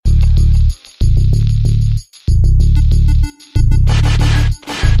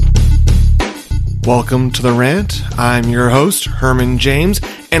Welcome to The Rant. I'm your host, Herman James,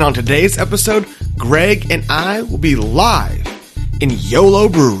 and on today's episode, Greg and I will be live in Yolo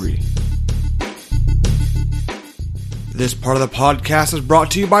Brewery. This part of the podcast is brought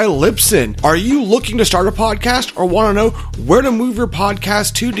to you by Libsyn. Are you looking to start a podcast or want to know where to move your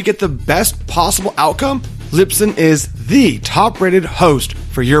podcast to get the best possible outcome? Libsyn is the top-rated host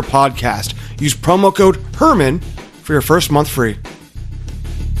for your podcast. Use promo code HERMAN for your first month free.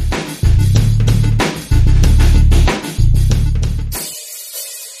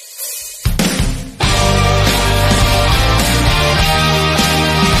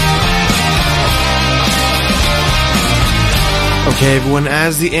 Okay, everyone,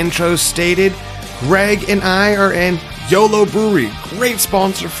 as the intro stated, Greg and I are in Yolo Brewery. Great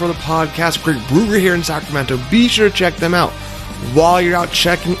sponsor for the podcast. Great brewery here in Sacramento. Be sure to check them out. While you're out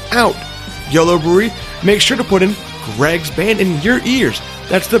checking out Yolo Brewery, make sure to put in Greg's band in your ears.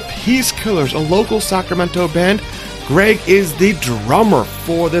 That's the Peace Killers, a local Sacramento band. Greg is the drummer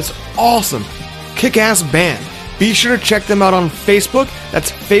for this awesome, kick-ass band. Be sure to check them out on Facebook.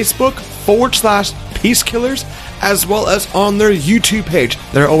 That's Facebook.com/Peace Killers, as well as on their YouTube page.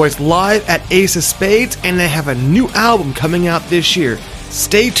 They're always live at Ace of Spades, and they have a new album coming out this year.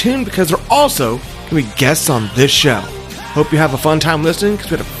 Stay tuned because they're also going to be guests on this show. Hope you have a fun time listening because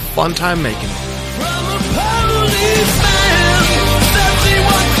we had a fun time making it.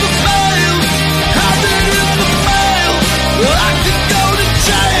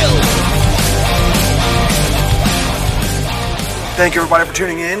 Thank you, everybody, for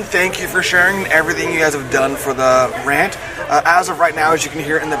tuning in. Thank you for sharing everything you guys have done for the rant. As of right now, as you can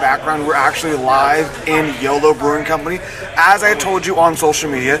hear in the background, we're actually live in Yolo Brewing Company. As I told you on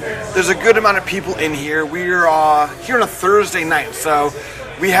social media, there's a good amount of people in here. We're here on a Thursday night, so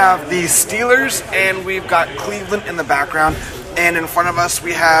we have the Steelers and we've got Cleveland in the background, and in front of us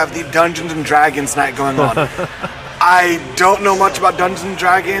we have the Dungeons and Dragons night going on. I don't know much about Dungeons and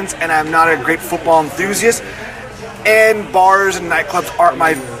Dragons, and I'm not a great football enthusiast. And bars and nightclubs aren't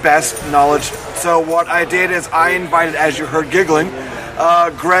my best knowledge. So what I did is I invited, as you heard giggling,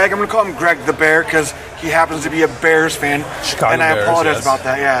 Greg. I'm going to call him Greg the Bear because he happens to be a Bears fan. Chicago and I Bears, apologize yes. about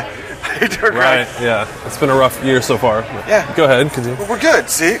that, yeah. Right, yeah. It's been a rough year so far. Yeah. Go ahead, continue. Well, we're good,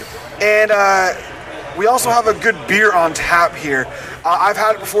 see? And we also have a good beer on tap here. I've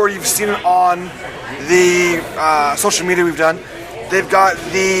had it before. You've seen it on the social media we've done. They've got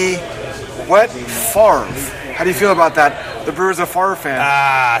the Wet Favre. How do you feel about that? The Brewers a Favre fan.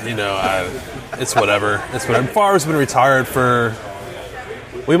 It's whatever. It's whatever. Favre's been retired for...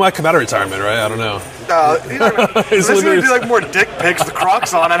 We might come out of retirement, right? I don't know. He's going to do like more dick pics with the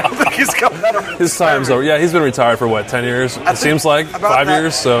Crocs on. I don't think he's coming out of retirement. His time's over. Yeah, he's been retired for, 10 years? It seems like 5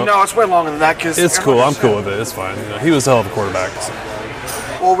 years, so... No, it's way longer than that. Cause it's cool. I'm cool with it. It's fine. He was a hell of a quarterback. So.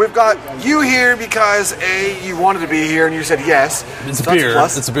 Well, we've got you here because, A, you wanted to be here and you said yes. It's a beer.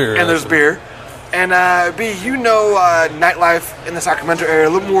 It's a beer. And there's beer. And B, you know nightlife in the Sacramento area a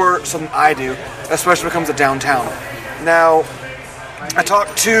little more so than I do, especially when it comes to downtown. Now, I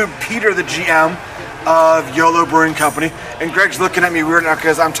talked to Peter, the GM of Yolo Brewing Company, and Greg's looking at me weird now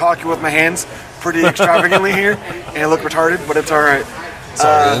because I'm talking with my hands pretty extravagantly here, and I look retarded, but it's all right. It's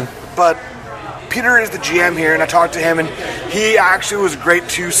all good. But Peter is the GM here, and I talked to him, and he actually was great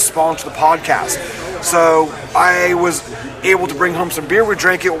to sponsor the podcast. So I was able to bring home some beer. We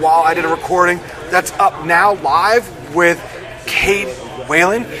drank it while I did a recording that's up now live with Kate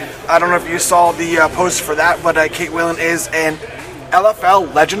Whalen. I don't know if you saw the post for that, but Kate Whalen is an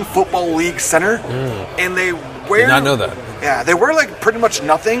LFL Legend Football League center, and they wear... Did not know that. Yeah, they wear like pretty much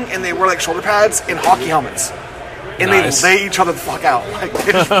nothing, and they wear like shoulder pads and hockey helmets. And nice. They lay each other the fuck out. Like,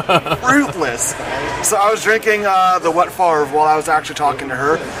 it's ruthless. So I was drinking the Wet Favre while I was actually talking to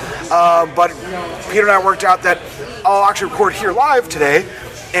her. But Peter and I worked out that I'll actually record here live today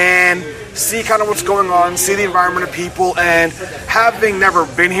and see kind of what's going on, see the environment of people, and having never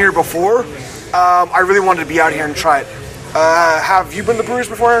been here before, I really wanted to be out here and try it. Have you been to breweries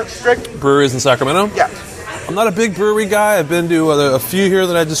before, Greg? Breweries in Sacramento? Yeah. I'm not a big brewery guy. I've been to a few here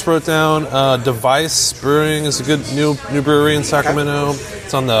that I just wrote down. Device Brewing is a good new brewery in Sacramento. Okay.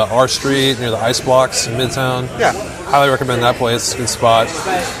 It's on the R Street near the Ice Blocks in Midtown. Yeah. Highly recommend that place. It's a good spot.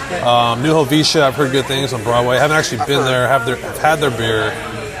 New Helvetia, I've heard good things on Broadway. I haven't actually been there. I've had their beer.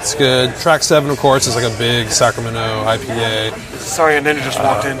 It's good. Track 7, of course, is like a big Sacramento IPA. Sorry, a ninja just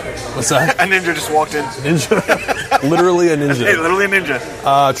walked in. What's that? A ninja just walked in. Ninja? Literally a ninja. Hey, literally a ninja.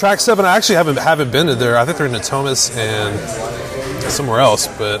 Track 7, I actually haven't been to there. I think they're in Natomas and somewhere else,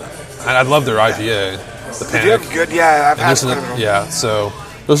 but I love their IPA. The Panic. They do have good, yeah, I've had some. Yeah, so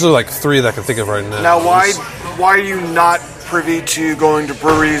those are like 3 that I can think of right now. Now, why are you not privy to going to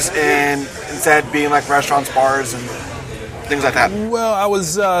breweries and instead being like restaurants, bars, and things like that? Well, I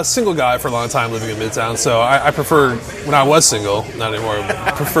was a single guy for a long time living in Midtown, so I preferred, when I was single, not anymore,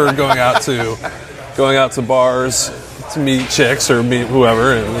 I preferred going out to bars to meet chicks or meet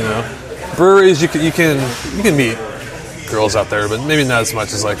whoever, and breweries you can meet girls out there, but maybe not as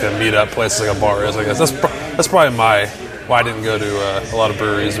much as like a meetup place like a bar is. I guess that's probably why I didn't go to a lot of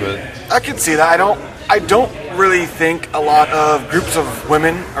breweries. But I can see that. I don't really think a lot of groups of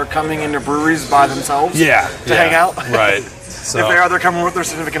women are coming into breweries by themselves. To hang out. Right. So, if they are, they're coming with their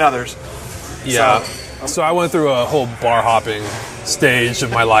significant others. Yeah. So I went through a whole bar hopping stage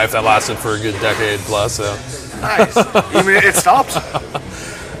of my life that lasted for a good decade plus. So. Nice. You mean it stopped?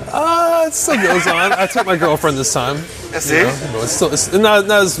 It still goes on. I took my girlfriend this time. See? But it's not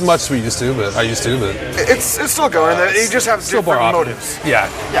as much as we used to, but I used to. But it's still going. You just have different motives. Yeah,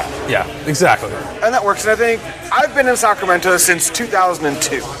 exactly. And that works. And I think I've been in Sacramento since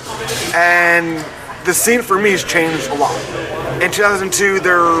 2002, and the scene for me has changed a lot. In 2002,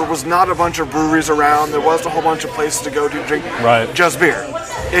 there was not a bunch of breweries around. There wasn't a whole bunch of places to go to drink just beer.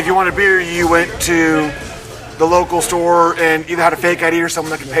 If you wanted beer, you went to the local store and either had a fake ID or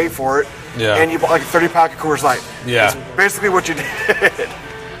someone that could pay for it. Yeah. And you bought like a 30-pack of Coors Light. Yeah. That's basically what you did.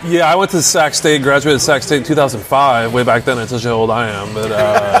 Yeah, I went to Sac State, graduated Sac State in 2005. Way back then, I told you how old I am. But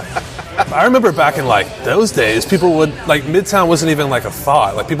I remember back in like those days, people would, like, Midtown wasn't even like a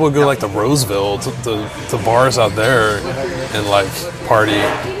thought. Like, people would go like to Roseville, to bars out there and like party.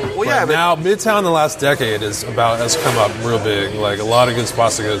 Well, yeah, but now Midtown in the last decade has come up real big. Like a lot of good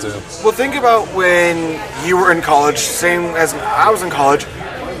spots to go to. Well, think about when you were in college, same as I was in college.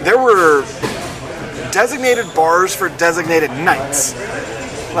 There were designated bars for designated nights.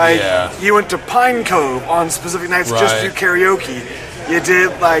 Like you went to Pine Cove on specific nights just to do karaoke. You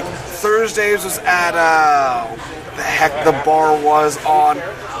did like Thursdays was at the heck the bar was on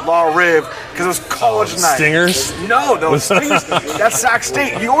La Rive because it was college night. Stingers? No, Stingers. That's Sac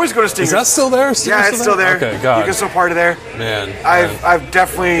State. You always go to Stingers. Is that still there? Stingers it's still there. Okay, God. You can still party there. Man, I've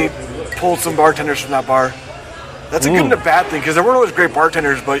definitely pulled some bartenders from that bar. That's a good and a bad thing because there weren't always great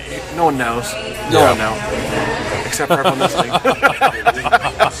bartenders, but no one knows. No one knows. Except for everyone listening.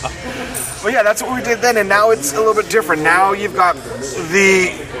 But yeah, that's what we did then, and now it's a little bit different. Now you've got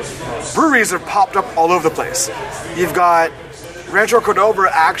the breweries have popped up all over the place. You've got Rancho Cordova.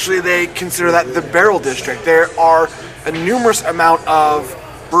 Actually, they consider that the Barrel District. There are a numerous amount of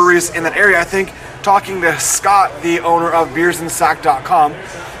breweries in that area. I think talking to Scott, the owner of beersandsac.com,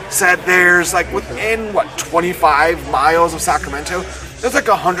 said there's like within 25 miles of Sacramento, there's like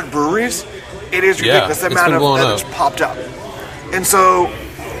 100 breweries. It is ridiculous the amount of that has popped up. And so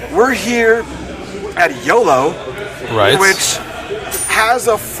we're here at Yolo, which has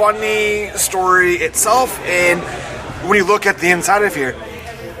a funny story itself. And when you look at the inside of here,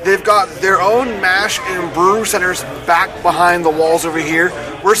 they've got their own mash and brew centers back behind the walls over here.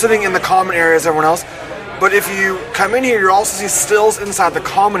 We're sitting in the common area as everyone else. But if you come in here, you'll also see stills inside the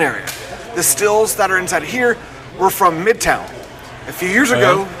common area. The stills that are inside here were from Midtown. A few years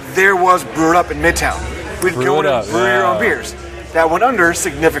ago, there was Brewed Up in Midtown. We'd go in and brew your own beers. That went under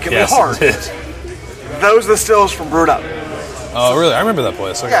significantly hard. It did. Those are the stills from Brewed Up. Oh, really? I remember that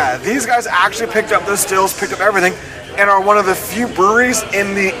place. Okay. Yeah, these guys actually picked up those stills, picked up everything, and are one of the few breweries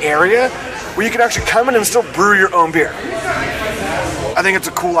in the area where you can actually come in and still brew your own beer. I think it's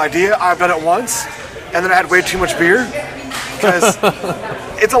a cool idea. I've done it once, and then I had way too much beer because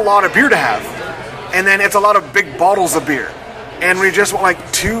it's a lot of beer to have, and then it's a lot of big bottles of beer. And when you just want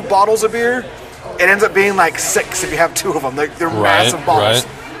like 2 bottles of beer, it ends up being like 6 if you have 2 of them. They're massive bottles,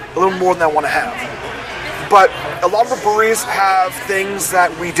 a little more than I want to have. But a lot of the breweries have things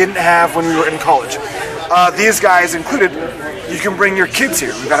that we didn't have when we were in college. These guys included, you can bring your kids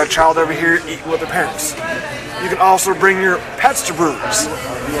here. We've got a child over here eating with their parents. You can also bring your pets to breweries,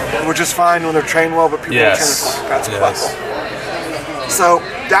 which is fine when they're trained well, but people are trained for pets as well. So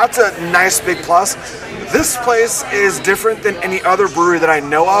that's a nice big plus. This place is different than any other brewery that I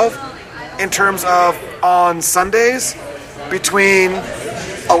know of in terms of on Sundays between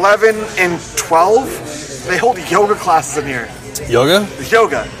 11 and 12, they hold yoga classes in here. Yoga?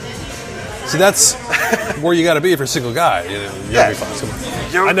 Yoga. See, that's where you got to be for a single guy. Yoga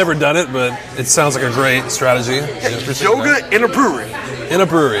class. I've never done it, but it sounds like a great strategy. Yoga in a brewery. In a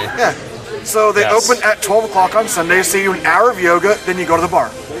brewery. Yeah. So they open at 12 o'clock on Sunday, so you do an hour of yoga, then you go to the bar.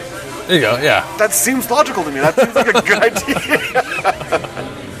 There you go, yeah. That seems logical to me. That seems like a good idea.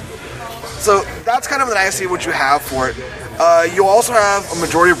 So that's kind of the nice what you have for it. You also have a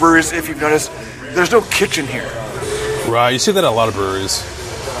majority of breweries, if you've noticed, there's no kitchen here. Right, you see that at a lot of breweries.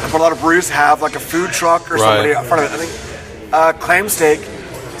 But a lot of breweries have like a food truck or somebody in front of it. I think Clam Steak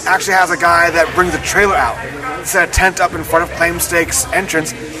actually has a guy that brings a trailer out. Set a tent up in front of Clam Steak's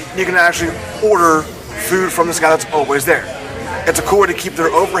entrance. You can actually order food from this guy that's always there. It's a cool way to keep their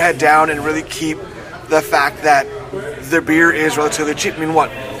overhead down and really keep the fact that their beer is relatively cheap. I mean,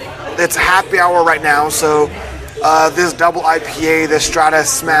 what? It's happy hour right now, so this double IPA, this Strata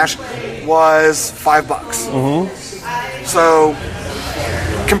Smash, was $5. Mm-hmm. So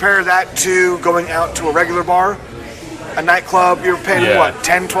compare that to going out to a regular bar, a nightclub. You're paying what,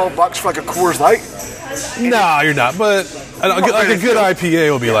 $10, $12 for like a Coors Light? No, you're not. But like a good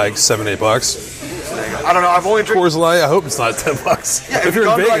IPA will be like $7, $8. I don't know. I've only drank Coors Light. I hope it's not $10. Yeah, if you're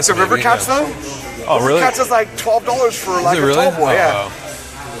in Vegas, like the River Cats though. Oh, really? River Cats is like $12 for like a really? tall boy. Yeah,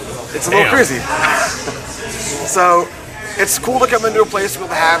 it's a little crazy. So it's cool to come into a place to be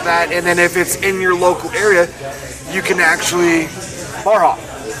able to have that, and then if it's in your local area, you can actually bar hop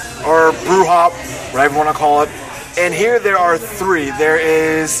or brew hop, whatever you want to call it. And here there are 3. There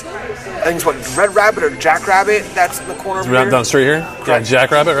is, I think it's what, Red Rabbit or Jack Rabbit, that's in the corner of here. Down the street here? Yeah,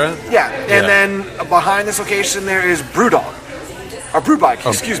 Jack Rabbit, right? Yeah, and then behind this location there is Brewdog. Or Brew Bike,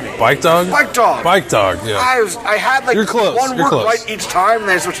 excuse me. Bike Dog? Bike Dog. Bike Dog, yeah. I had like one word right each time, and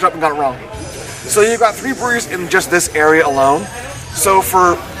then I switched it up and got it wrong. So you've got 3 breweries in just this area alone. So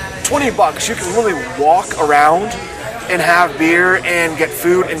for $20, you can really walk around and have beer and get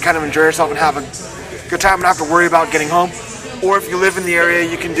food and kind of enjoy yourself and have a good time and not have to worry about getting home. Or if you live in the area,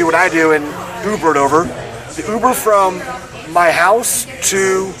 you can do what I do and Uber it over. The Uber from my house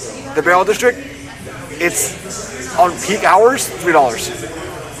to the Barrel District, it's on peak hours,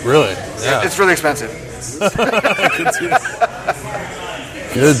 $3. Really? Yeah. It's really expensive.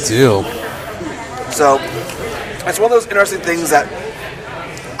 Good deal. So it's one of those interesting things that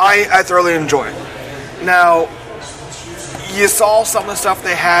I thoroughly enjoy. Now, you saw some of the stuff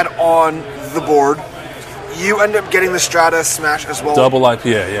they had on the board. You end up getting the Strata Smash as well. Double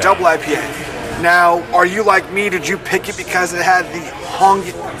IPA, yeah. Double IPA. Now, are you like me? Did you pick it because it had the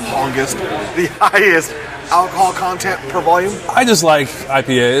highest alcohol content per volume? I just like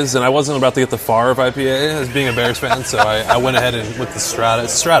IPAs, and I wasn't about to get the Favre IPA as being a Bears fan, so I went ahead and with the Strata.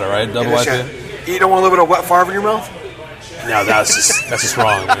 It's Strata, right? Double IPA. You don't want a little bit of wet Favre in your mouth? No, that's just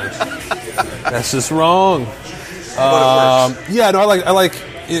wrong, man. That's just wrong. Yeah, no, I like.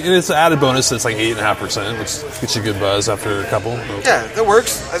 And it's an added bonus that's like 8.5%, which gets you a good buzz after a couple. Yeah, that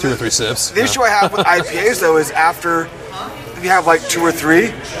works. 2 or 3 sips. The issue I have with IPAs, though, is after you have like 2 or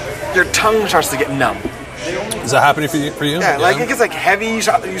 3, your tongue starts to get numb. Is that happening for you? Yeah, like it gets like heavy. You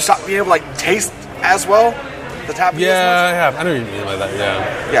stop being able to like taste as well. That's happening. Yeah, I have. I know what you mean by that.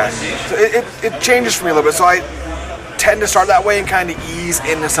 Yeah. Yeah. So it changes for me a little bit. So I tend to start that way and kind of ease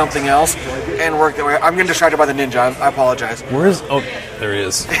into something else and work that way. I'm getting distracted by the ninja. I apologize. Where's? Oh, there he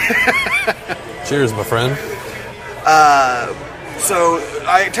is. Cheers, my friend. So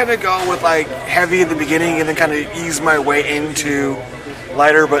I tend to go with like heavy in the beginning and then kind of ease my way into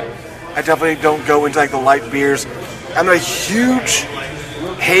lighter, but I definitely don't go into like the light beers. I'm a huge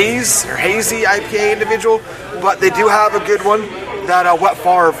hazy IPA individual, but they do have a good one. That Wet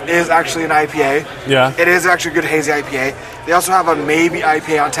Favre is actually an IPA. Yeah. It is actually a good hazy IPA. They also have a maybe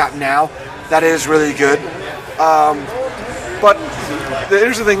IPA on tap now. That is really good. But the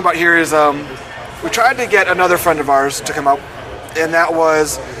interesting thing about here is we tried to get another friend of ours to come out, and that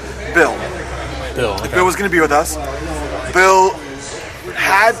was Bill. Okay. Bill was going to be with us. Bill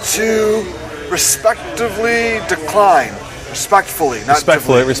had to respectively decline. Respectfully.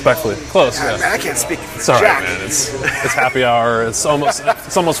 Respectfully. Close, yeah. Man, I can't speak. It's all right, man. It's happy hour. It's almost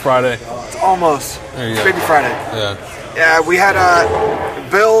Friday. It's almost. There you it's go. maybe Friday. Yeah. Yeah, we had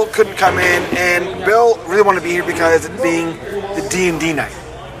Bill couldn't come in, and Bill really wanted to be here because it being the D&D night.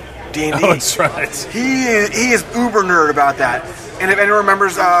 D&D. Oh, that's right. He is uber nerd about that. And if anyone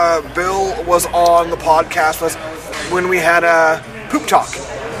remembers, Bill was on the podcast with us when we had Poop Talk.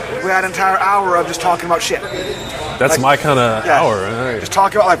 We had an entire hour of just talking about shit. That's like, my kind of hour. Right? Just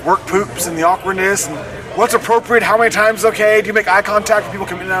talking about like work poops and the awkwardness and what's appropriate, how many times is okay, do you make eye contact when people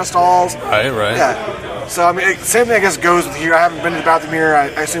come in and out of stalls? Right. Yeah. So, I mean, same thing I guess goes with here. I haven't been to the bathroom here. I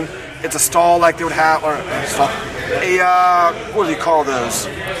assume it's a stall like they would have, or a stall. What do you call those?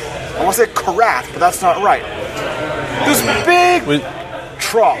 I want to say carafe, but that's not right. This big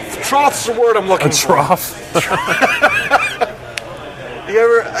trough. Trough's the word I'm looking for. A trough? You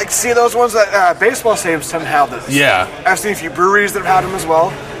ever see those ones that baseball stadiums tend to have this? Yeah. I've seen a few breweries that have had them as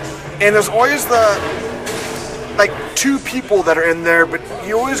well. And there's always the 2 people that are in there, but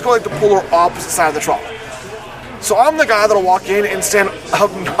you always go like the polar opposite side of the trough. So I'm the guy that'll walk in and stand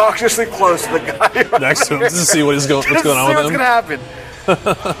obnoxiously close to the guy next to him to see what's going on with him. What's going to happen?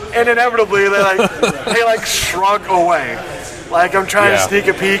 and inevitably they shrug away. Like I'm trying to sneak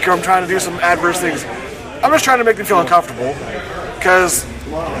a peek or I'm trying to do some adverse things. I'm just trying to make them feel uncomfortable because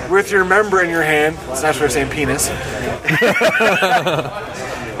with your member in your hand, it's not sure saying penis.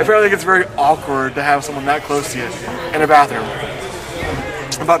 Apparently it gets very awkward to have someone that close to you in a bathroom.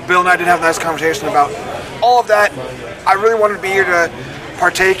 But Bill and I did have a nice conversation about all of that. I really wanted to be here to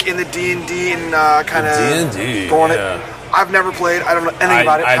partake in the D&D and kind of go on it. I've never played. I don't know anything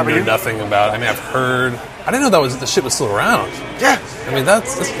about it. I knew nothing about it. I mean, I've heard. I didn't know the shit was still around. Yeah. I mean, that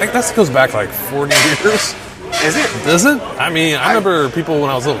goes back like 40 years. Is it? Does it? I mean, I remember people when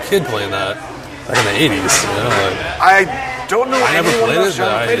I was a little kid playing that back in the 80s. You know, I don't know. I never played it,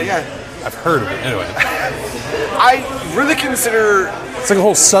 but played it. Yeah. I've heard of it. Anyway. I really consider... It's like a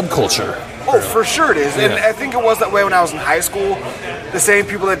whole subculture. Oh, for sure it is. And I think it was that way when I was in high school. The same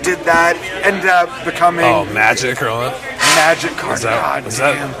people that did that ended up becoming... Oh, Magic or all that? Magic cards. God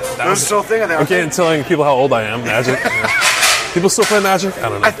damn. That was still a thing. Okay, and telling people how old I am, Magic. People still play Magic? I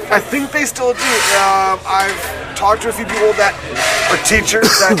don't know. I think they still do. I've talked to a few people that are teachers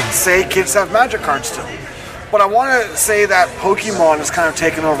that say kids have Magic cards still. But I want to say that Pokemon has kind of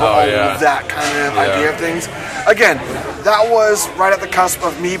taken over all of that kind of idea of things. Again, that was right at the cusp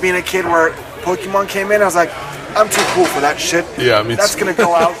of me being a kid where Pokemon came in. I was like, I'm too cool for that shit. Yeah, me That's going to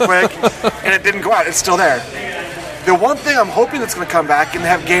go out quick. And it didn't go out. It's still there. The one thing I'm hoping that's going to come back and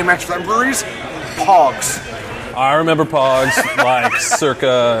have game matches at breweries, Pogs. I remember Pogs, like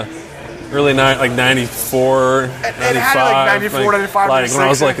circa early 94, 95. It had 94, 95, like when I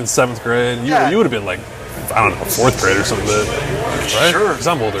was like in 7th grade. You would have been like, I don't know, 4th grade or something, right? Sure. Because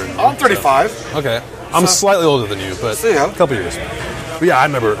I'm older than you. I'm 35. So. Okay. I'm slightly older than you, but a couple years. But yeah, I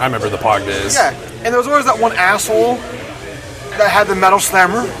remember the Pog days. Yeah, and there was always that one asshole that had the metal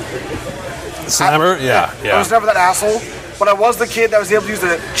slammer. Slammer? Yeah. I was never that asshole, but I was the kid that was able to use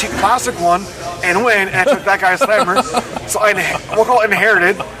the cheap plastic one and win, and I took that guy's slammer. So we'll call it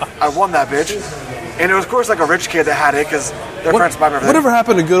inherited. I won that bitch. And it was, of course, like a rich kid that had it because their parents buy everything. Whatever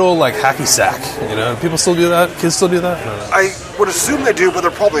happened to good old like hacky sack? You know, people still do that. Kids still do that. I would assume they do, but they're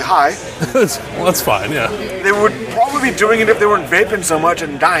probably high. Well, that's fine. Yeah. They would probably be doing it if they weren't vaping so much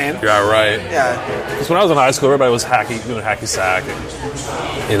and dying. Yeah, right. Yeah. Because when I was in high school, everybody was doing hacky sack.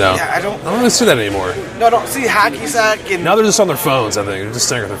 And, you know. Yeah, I don't really see that anymore. No, I don't see hacky sack. Now they're just on their phones. I think they're just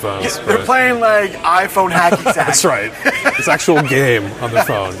staring at their phones. Yeah, they're playing like iPhone hacky sack. That's right. It's actual game on their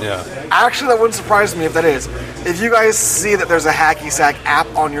phone. Yeah. Actually, that wouldn't surprise me if that is. If you guys see that there's a hacky sack app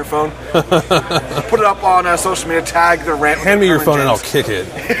on your phone, put it up on social media, tag the rant. Hand me your phone and I'll kick it.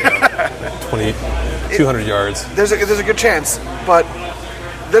 200 yards. There's a good chance, but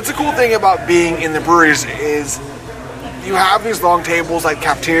that's a cool thing about being in the breweries is you have these long tables like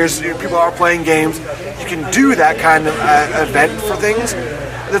cafeterias. People are playing games. You can do that kind of event for things.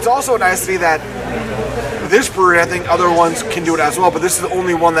 It's also nice to see that this brewery, I think other ones can do it as well, but this is the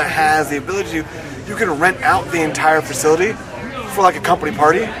only one that has the ability to. You can rent out the entire facility for like a company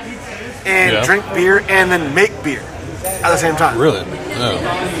party and drink beer and then make beer at the same time. Really?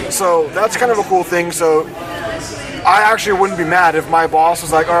 Yeah. So that's kind of a cool thing. So I actually wouldn't be mad if my boss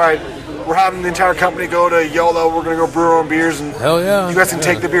was like, all right, we're having the entire company go to Yolo, we're going to go brew our own beers, and hell yeah, you guys can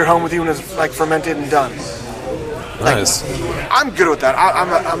take the beer home with you when it's like fermented and done. Nice. Like, I'm good with that.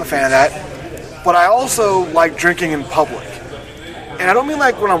 I'm a fan of that. But I also like drinking in public. And I don't mean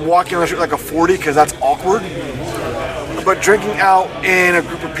like when I'm walking on the street like a 40 because that's awkward, but drinking out in a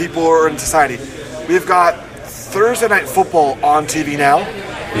group of people or in society. We've got Thursday Night Football on TV now.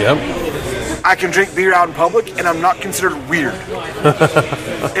 Yep. I can drink beer out in public and I'm not considered weird.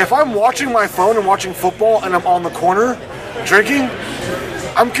 If I'm watching my phone and watching football and I'm on the corner drinking,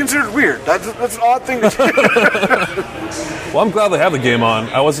 I'm considered weird. That's an odd thing to do. Well, I'm glad they have the game on.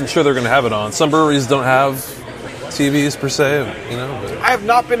 I wasn't sure they're going to have it on. Some breweries don't have TVs per se, you know. But I have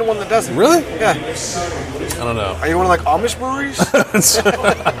not been to one that doesn't. Really? Yeah. I don't know. Are you one of like Amish breweries?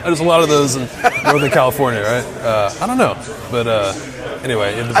 There's a lot of those in Northern California, right? I don't know, but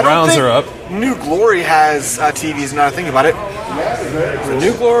anyway, if the Browns are up. New Glory has TVs. Now I think about it. The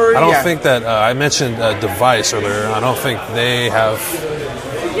New Glory. I don't think that I mentioned Device earlier. I don't think they have.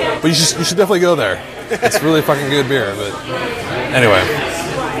 But you should definitely go there. It's really fucking good beer. But anyway,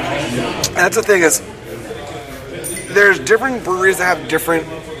 and that's the thing is. There's different breweries that have different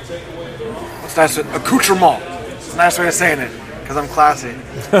accoutrement. It's a nice way of saying it, because I'm classy.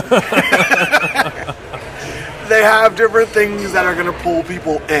 They have different things that are going to pull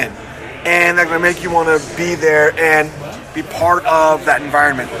people in, and they're going to make you want to be there and be part of that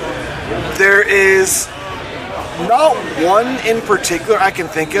environment. There is not one in particular I can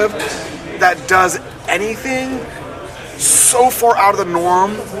think of that does anything so far out of the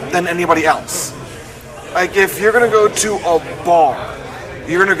norm than anybody else. Like, if you're going to go to a bar,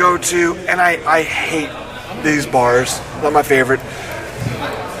 you're going to go to, and I hate these bars, not my favorite.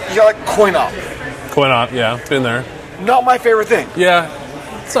 You got like Coin Op. Coin Op, yeah, been there. Not my favorite thing. Yeah,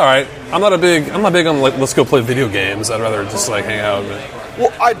 it's all right. I'm not big on like let's go play video games. I'd rather just like hang out.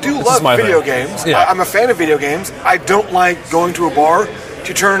 Well, I do love video games. Yeah. I'm a fan of video games. I don't like going to a bar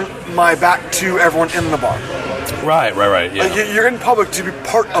to turn my back to everyone in the bar. Right, yeah. Like, you're in public to be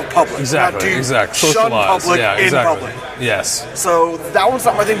part of public. Exactly. Shun Socialize. public Yeah, in exactly. public. Yes. So that one's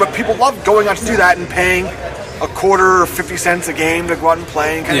not my thing, but people love going out to do that and paying a quarter or 50 cents a game to go out and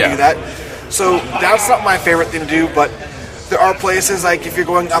play and kind of do that. So that's not my favorite thing to do, but there are places like if you're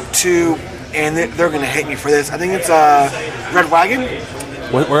going up to, and they're going to hate me for this, I think it's Red Wagon.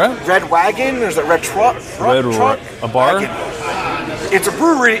 Where at? Red Wagon, there's a Red Truck. A bar? Wagon. It's a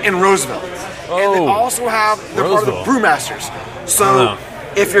brewery in Roseville. And they also have, they're part of the Brewmasters. So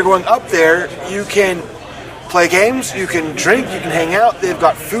if you're going up there, you can play games, you can drink, you can hang out. They've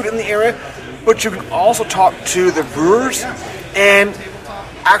got food in the area, but you can also talk to the brewers and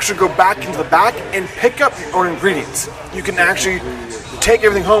actually go back into the back and pick up your own ingredients. You can actually take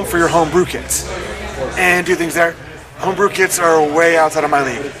everything home for your home brew kits and do things there. Home brew kits are way outside of my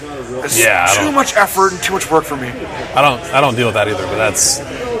league. It's too much effort and too much work for me. I don't deal with that either, but that's,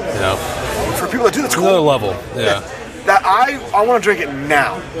 you know, for people that do, that's cool. Another level, yeah. That I want to drink it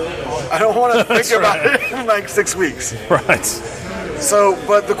now. I don't want to think about it in like 6 weeks. Right. So,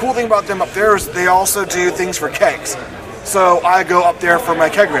 but the cool thing about them up there is they also do things for kegs. So I go up there for my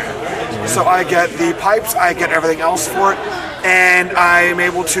kegerator. So I get the pipes, I get everything else for it, and I'm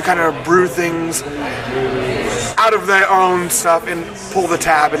able to kind of brew things out of their own stuff and pull the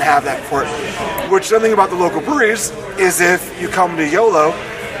tab and have that for it. Which the thing about the local breweries is if you come to Yolo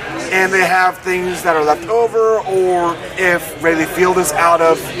and they have things that are left over, or if Rayleigh Field is out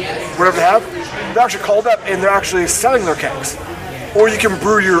of whatever they have, they're actually called up and they're actually selling their kegs. Or you can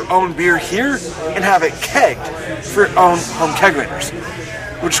brew your own beer here and have it kegged for your own home kegerators,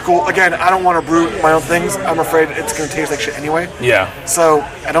 which is cool. Again, I don't want to brew my own things. I'm afraid it's going to taste like shit anyway. Yeah. So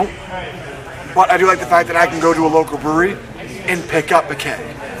I don't. But I do like the fact that I can go to a local brewery and pick up a keg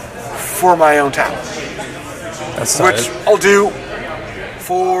for my own tap. That's which I'll do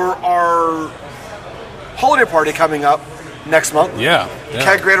for our holiday party coming up next month. Yeah.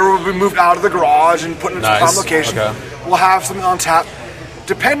 Kegerator will be moved out of the garage and put into a prime location. Okay. We'll have something on tap.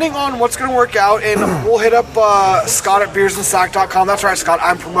 Depending on what's going to work out, and we'll hit up Scott at beersandsack.com. That's right, Scott.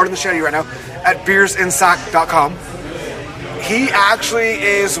 I'm promoting the shitty right now at beersandsack.com. He actually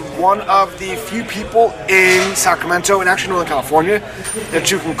is one of the few people in Sacramento and actually Northern California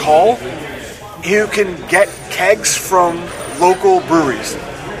that you can call. You can get kegs from local breweries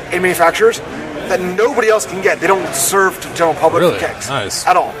and manufacturers that nobody else can get. They don't serve to the general public kegs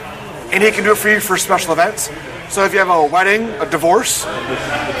at all. And he can do it for you for special events. So if you have a wedding, a divorce,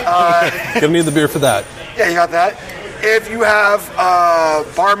 gonna need the beer for that. Yeah, you got that. If you have a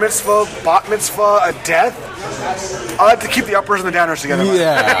bar mitzvah, bat mitzvah, a death, I like to keep the uppers and the downers together.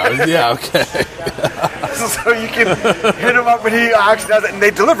 Yeah, okay. So you can hit him up and he actually does it, and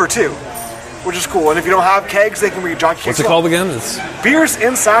they deliver too, which is cool. And if you don't have kegs, they can bring you jockey kegs. What's it called again? It's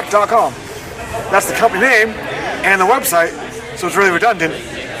beersandsack.com. That's the company name and the website, so it's really redundant.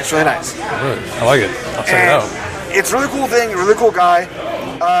 It's really nice. I like it. I'll check it out. It's a really cool thing, a really cool guy.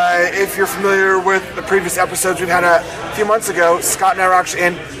 If you're familiar with the previous episodes we've had a few months ago, Scott and I were actually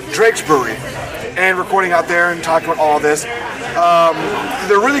in Drake's Brewery and recording out there and talking about all of this.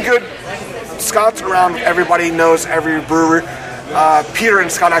 They're really good. Scott's around, everybody knows every brewer. Peter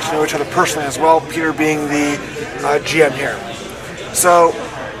and Scott actually know each other personally as well, Peter being the GM here. So,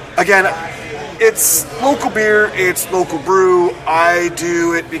 again, it's local beer, it's local brew. I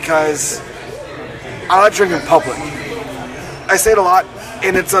do it because I like drinking in public. I say it a lot,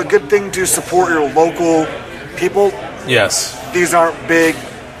 and it's a good thing to support your local people. Yes. These aren't big,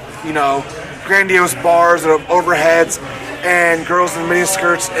 grandiose bars that have overheads and girls in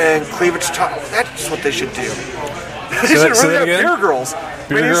miniskirts and cleavage tops. That's what they should do. They should really have beer girls.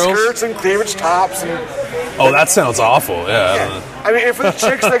 Miniskirts and cleavage tops. Oh, that sounds awful. Yeah. I mean, for the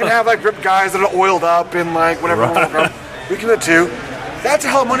chicks, they can have ripped guys that are oiled up and whatever. Right. We can do it too. That's a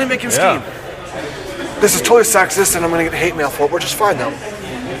hell of a money-making scheme. This is totally sexist, and I'm going to get hate mail for it, which is fine though.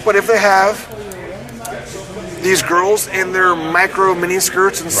 But if they have these girls in their micro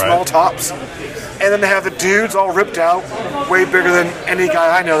miniskirts and small tops, and then they have the dudes all ripped out, way bigger than any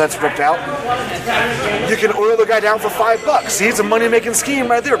guy I know that's ripped out, you can oil the guy down for $5. See, it's a money-making scheme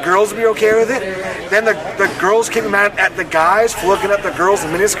right there. Girls will be okay with it. Then the girls can be mad at the guys for looking at the girls in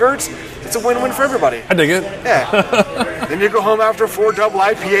miniskirts. It's a win-win for everybody. I dig it. Yeah. Then you go home after 4 double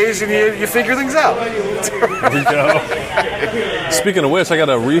IPAs and you figure things out. There we go. Speaking of which, I got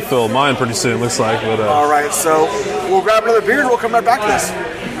to refill mine pretty soon, looks like. But all right, so we'll grab another beer and we'll come right back to this.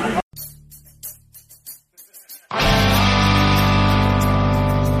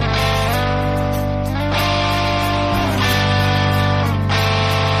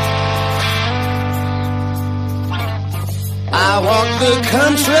 I walk the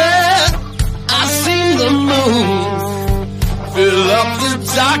country, I seen the moon fill up the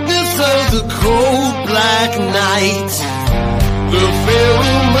darkness of the cold black night. The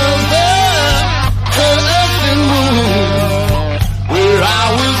Pharaoh mother, her earthly moon, where I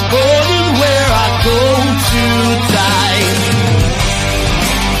was born and where I go to die.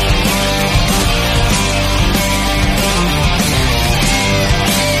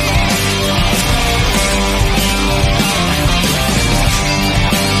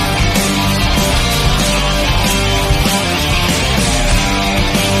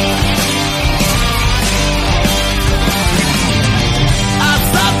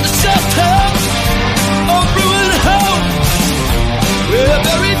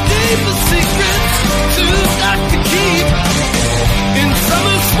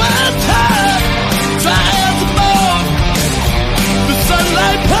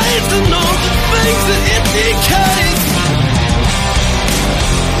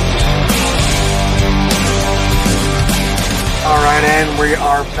 Alright, and we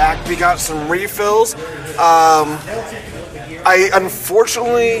are back. We got some refills. I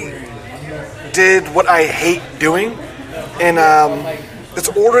unfortunately did what I hate doing, and it's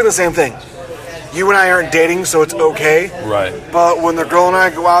ordering the same thing. You and I aren't dating, so it's okay. Right. But when the girl and I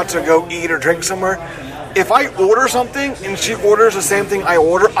go out to go eat or drink somewhere, if I order something and she orders the same thing I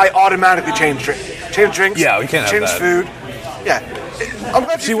order, I automatically change drinks. Yeah, we can't have change that. food. Yeah. I'm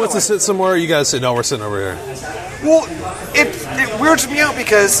glad She wants to sit somewhere, you guys say, no, we're sitting over here. Well, it weirds me out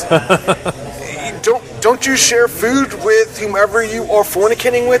because don't you share food with whomever you are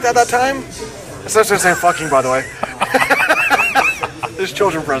fornicating with at that time? Essentially saying fucking, by the way. There's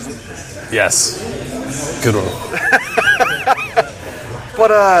children present. Yes. Good one.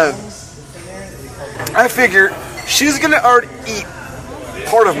 But I figure she's gonna already eat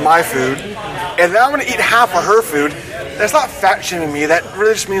part of my food, and then I'm gonna eat half of her food. That's not fat shaming me. That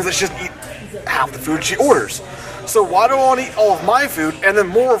really just means that she doesn't eat half the food she orders. So why do I want to eat all of my food and then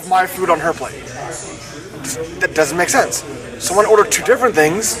more of my food on her plate? That doesn't make sense. So I want to order 2 different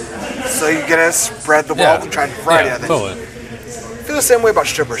things, so you get to spread the wealth and try to variety of things. Totally. I feel the same way about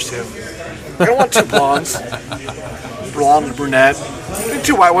strippers too. I don't want 2 blondes, blonde and brunette.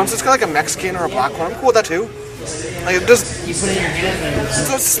 2 white ones. It's got like a Mexican or a black one. I'm cool with that too. Like it just,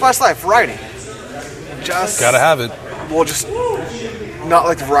 it's spice life, variety. Just gotta have it. Well, just not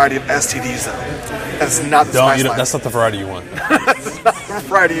like the variety of STDs though. That's not the spice life. That's not the variety you want. That's not the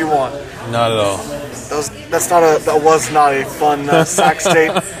variety you want. Not at all. That was not a fun Sac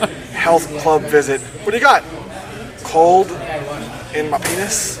State health club visit. What do you got? Cold in my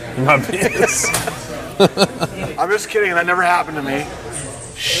penis? My penis. I'm just kidding. That never happened to me.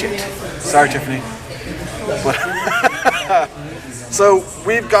 Shit. Sorry, Tiffany. But so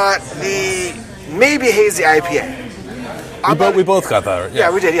we've got the Maybe Hazy IPA. We both got that, right? Yeah,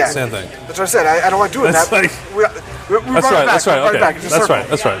 we did, yeah. Same thing. That's what I said. I don't like doing that's that. Like, That's right.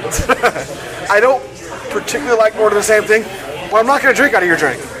 That's right. I don't particularly like ordering the same thing, but I'm not going to drink out of your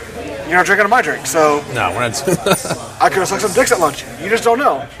drink. You're not drinking out of my drink, so... No, we're not... I could have sucked some dicks at lunch. You just don't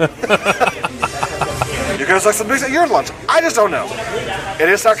know. You could have sucked some dicks at your lunch. I just don't know. It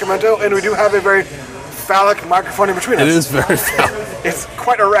is Sacramento, and we do have a very phallic microphone in between us. It is very phallic. It's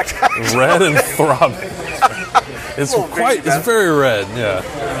quite erect, actually. Red and throbbing. It's very red, yeah.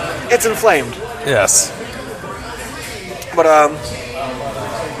 It's inflamed. Yes. But, I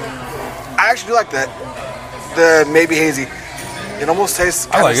actually do like that. The Maybe Hazy. It almost tastes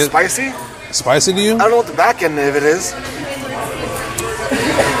kind of spicy. Spicy to you? I don't know what the back end of it is.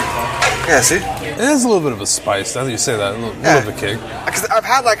 Yeah, see? It has a little bit of a spice. Now that you say that, a little bit of a kick. Because I've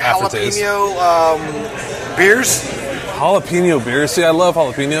had like jalapeno beers. Jalapeno beer. See, I love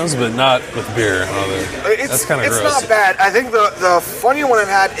jalapenos, but not with beer. That's kind of gross. It's not bad. I think the funny one I've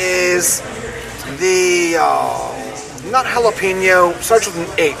had is the not jalapeno. Starts with an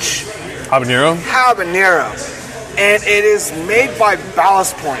H. Habanero. Habanero, and it is made by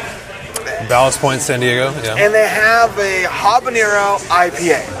Ballast Point. Ballast Point, San Diego. Yeah. And they have a habanero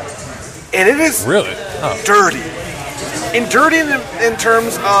IPA, and it is really dirty. And dirty in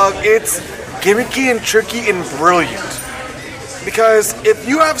terms of it's gimmicky and tricky and brilliant. Because if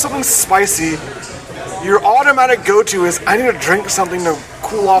you have something spicy, your automatic go-to is, I need to drink something to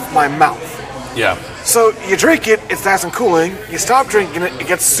cool off my mouth. Yeah. So you drink it, it's nice and cooling. You stop drinking it, it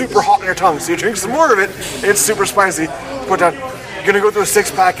gets super hot in your tongue. So you drink some more of it, it's super spicy. Put down. You're gonna go through a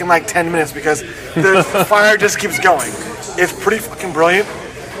 6-pack in like 10 minutes because the fire just keeps going. It's pretty fucking brilliant,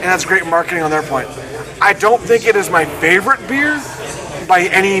 and that's great marketing on their point. I don't think it is my favorite beer by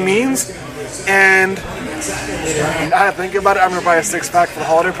any means, and now that I think about it, I'm gonna buy a 6-pack for the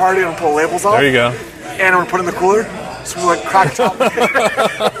holiday party and pull labels off. There you go. And I'm gonna put it in the cooler, so we like crack top.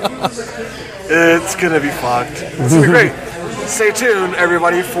 It's gonna be fucked. It's gonna be great. Stay tuned,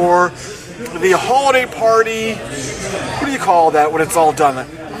 everybody, for the holiday party. What do you call that when it's all done? I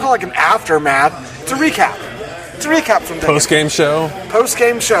call it like an aftermath. It's a recap. It's a recap from Post-game show.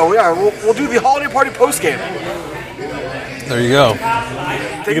 Post-game show. Yeah, we'll do the holiday party post-game. There you go.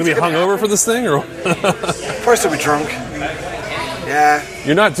 You gonna be hungover for this thing, or first I'll be drunk. Yeah.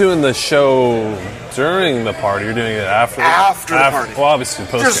 You're not doing the show during the party. You're doing it after. After the party. Well, obviously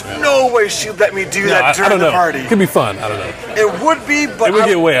post-game. There's no way she'd let me do that during the party. It could be fun. I don't know. It would be, but it would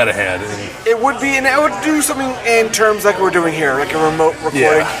get way out of hand. It would be, and I would do something in terms like we're doing here, like a remote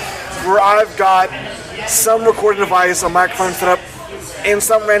recording, where I've got some recording device, a microphone set up in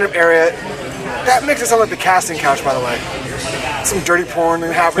some random area. That makes it sound like the casting couch, by the way. Some dirty porn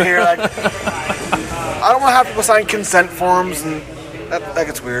happening here. Like, I don't want to have people sign consent forms, and that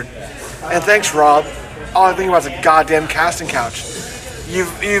gets weird. And thanks, Rob. All I think about is a goddamn casting couch.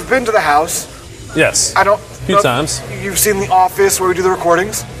 You've been to the house. Yes. A few times. You've seen the office where we do the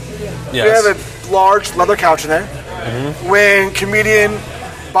recordings. Yes. We have a large leather couch in there. Mm-hmm. When comedian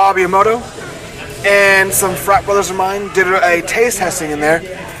Bobby Emoto and some frat brothers of mine did a taste testing in there,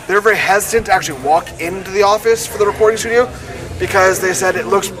 they were very hesitant to actually walk into the office for the recording studio because they said it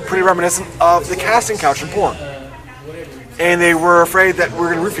looks pretty reminiscent of the casting couch in porn. And they were afraid that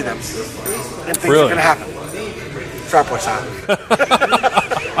we're going to roofie them. And things are going to happen. Frat boy style.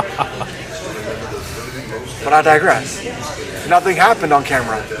 But I digress. Nothing happened on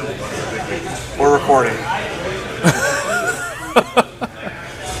camera. Or recording.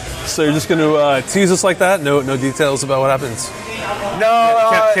 So you're just going to tease us like that? No details about what happens?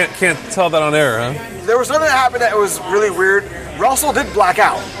 No. Can't tell that on air, huh? There was something that happened that was really weird. Russell did black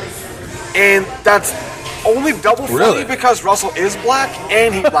out. And that's only double funny because Russell is black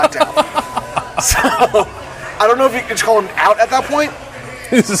and he blacked out. So, I don't know if you could call him out at that point.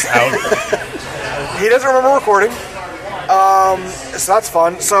 He's just out. He doesn't remember recording. So that's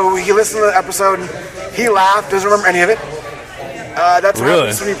fun. So he listened to the episode and he laughed, doesn't remember any of it. That's what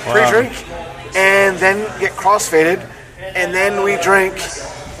happens when you pre-drink and then get cross-faded. And then we drink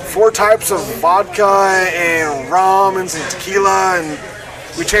 4 types of vodka and rum and some tequila, and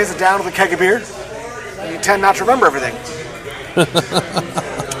we chase it down with a keg of beer. You tend not to remember everything.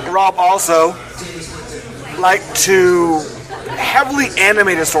 Rob also liked to heavily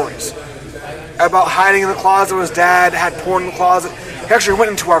animated stories about hiding in the closet when his dad had porn in the closet. He actually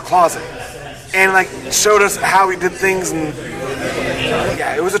went into our closet and like showed us how he did things, and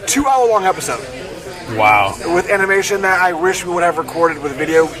yeah, it was a 2-hour-long episode. Wow. With animation that I wish we would have recorded with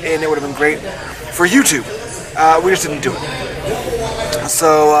video, and it would have been great for YouTube. We just didn't do it.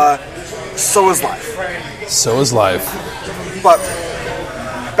 So is life. So is life. But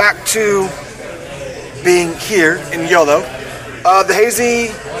back to being here in Yolo.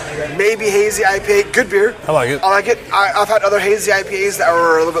 The maybe hazy IPA, good beer. I like it. I've had other hazy IPAs that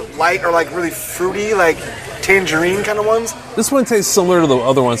were a little bit light or like really fruity, like tangerine kind of ones. This one tastes similar to the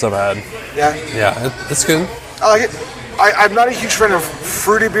other ones I've had. Yeah. Yeah, it's good. I like it. I'm not a huge fan of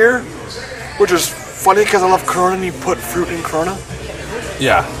fruity beer, which is funny because I love Corona and you put fruit in Corona.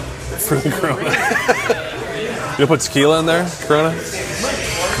 Yeah, fruit in Corona. You put tequila in there, Corona?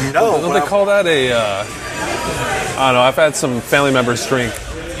 No. Don't they call that a... I don't know, I've had some family members drink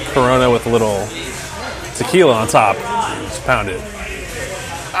Corona with a little tequila on top. Just pound it.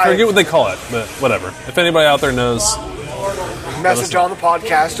 I forget what they call it, but whatever. If anybody out there knows... Message on the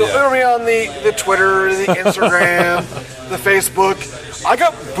podcast. It'll be on the Twitter, the Instagram, the Facebook. I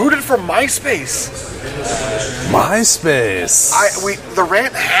got booted from MySpace. The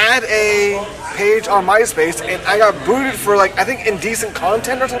Rant had a page on MySpace, and I got booted for I think indecent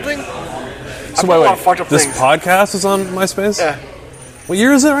content or something. So wait, this podcast is on MySpace? Yeah. What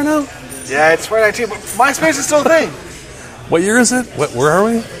year is it right now? Yeah, it's 2019, but MySpace is still a thing. What year is it? Where are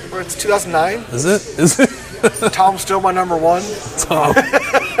we? It's 2009. Is it? Tom's still my number one. Tom.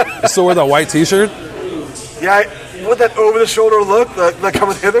 You still wear that white t-shirt? Yeah, with that over-the-shoulder look, the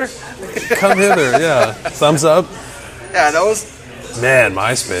come hither. Come hither, yeah. Thumbs up. Yeah, that was... Man,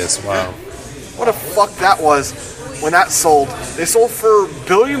 MySpace, wow. What a fuck that was when that sold. They sold for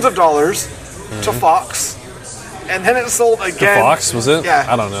billions of dollars to Fox, and then it sold again. To Fox, was it? Yeah.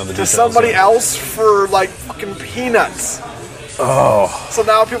 I don't know the to details. somebody else for like fucking peanuts. Oh. So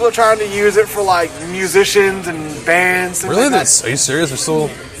now people are trying to use it for like musicians and bands. Really? Like that. Are you serious? They're still.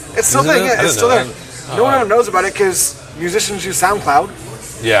 It's still using there. it? Yeah, I it's didn't still know there. that. No one ever knows about it because musicians use SoundCloud,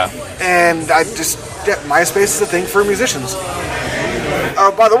 Yeah. and MySpace is a thing for musicians.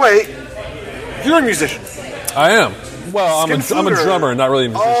 By the way, you're a musician. I am. Well, I'm a Flooter. drummer, not really a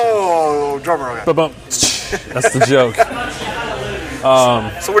musician. Oh, drummer. Okay. Ba-bum. That's the joke.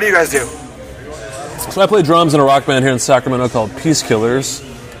 So what do you guys do? So I play drums in a rock band here in Sacramento called Peace Killers.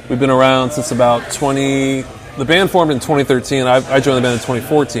 We've been around since about 20... The band formed in 2013. I joined the band in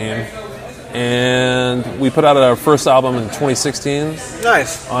 2014. And we put out our first album in 2016.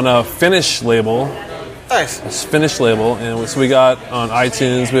 Nice. On a Finnish label. Nice. It's a Finnish label. And so we got on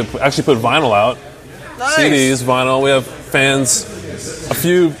iTunes. We actually put vinyl out. Nice. CDs, vinyl. We have fans, a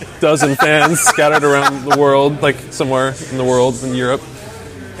few dozen fans scattered around the world, like somewhere in the world, in Europe.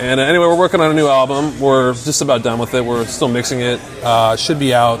 And anyway, we're working on a new album. We're just about done with it. We're still mixing it. Should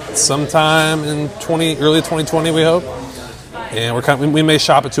be out sometime in early 2020, we hope. And we may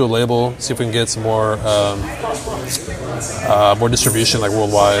shop it to a label, see if we can get some more distribution, like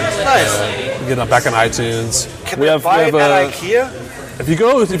worldwide. Nice. Get it back on iTunes. Can we buy it at IKEA?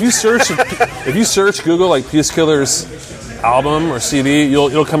 If you search Google like Peace Killers album or CD,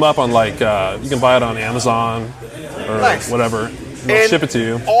 it'll come up on like you can buy it on Amazon or whatever. We'll ship it to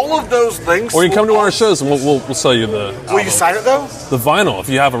you. All of those links. Or you can come to our shows and we'll sell you the album. Will you sign it though? The vinyl if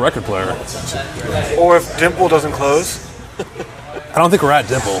you have a record player. Or if Dimple doesn't close. I don't think we're at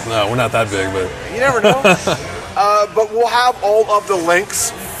Dimple. No, we're not that big, but you never know. But we'll have all of the links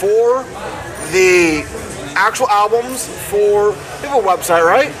for the actual albums for. We have a website,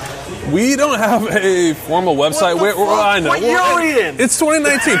 right? We don't have a formal website. I know. What year are we in? It's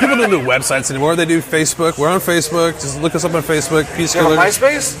 2019. People don't do websites anymore. They do Facebook. We're on Facebook. Just look us up on Facebook. Peace You have Killers. a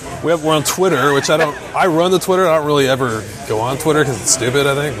MySpace? We're on Twitter, which I run the Twitter. I don't really ever go on Twitter because it's stupid,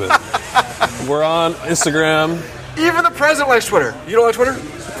 I think. But we're on Instagram. Even the president likes Twitter. You don't like Twitter?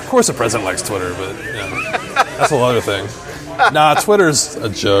 Of course the president likes Twitter, but that's a whole other thing. Nah, Twitter's a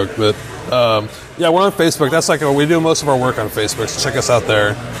joke, but we're on Facebook. That's like we do most of our work on Facebook, so check us out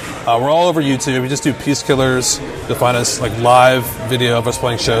there. We're all over YouTube. We just do Peace Killers. You'll find us like live video of us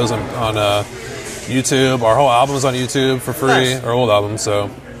playing shows on YouTube. Our whole album is on YouTube for free, Nice. our old album. So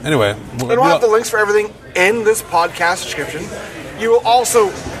anyway. We'll have the links for everything in this podcast description. You will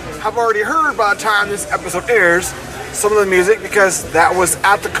also have already heard by the time this episode airs some of the music because that was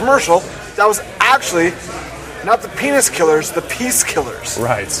at the commercial. That was actually not the Penis Killers, the Peace Killers.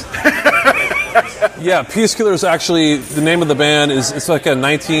 Right. Yeah, Peace Killers actually, the name of the band it's like a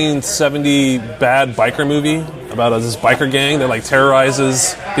 1970 bad biker movie about this biker gang that like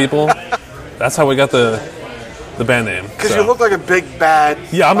terrorizes people. That's how we got the band name. Because you look like a big bad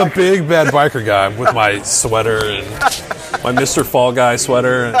Yeah, I'm biker. a big bad biker guy with my sweater and my Mr. Fall Guy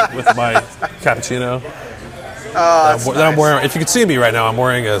sweater and with my cappuccino. That's that I'm wearing. If you could see me right now,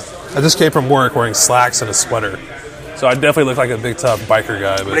 I just came from work wearing slacks and a sweater. So I definitely look like a big tough biker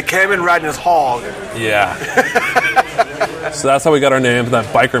guy. But it came in riding his hog. Yeah. So that's how we got our name for that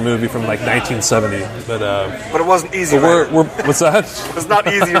biker movie from like 1970. But it wasn't Easy Rider. What's that? It's not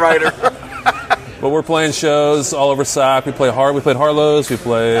Easy Rider. But we're playing shows all over SAC. We played Harlow's. We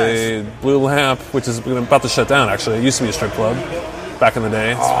played Blue Lamp, which is about to shut down. Actually, it used to be a strip club back in the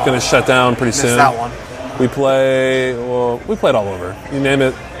day. It's going to shut down pretty soon. That one. We played all over. You name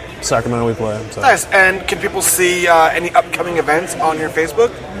it, Sacramento we play. So. Nice. And can people see any upcoming events on your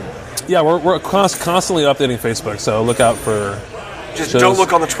Facebook? Yeah, we're constantly updating Facebook, so look out for Just shows. don't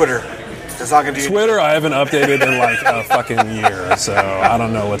look on the Twitter. It's not going to do Twitter, I haven't updated in like a fucking year, so I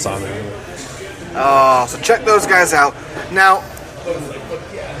don't know what's on there. So check those guys out. Now,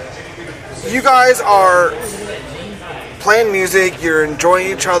 you guys are playing music, you're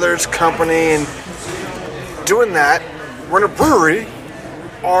enjoying each other's company and doing that. We're in a brewery.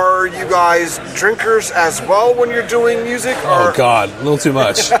 Are you guys drinkers as well when you're doing music? Oh, God, a little too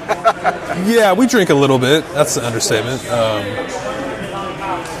much. Yeah, we drink a little bit. That's an understatement.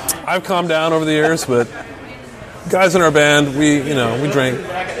 I've calmed down over the years, but guys in our band, we drink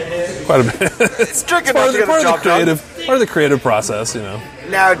quite a bit. It's drinking part of enough to get the job done. Part of the creative process,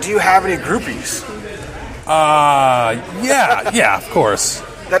 Now, do you have any groupies? Yeah, of course.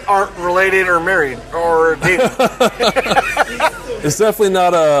 That aren't related or married or dating? It's definitely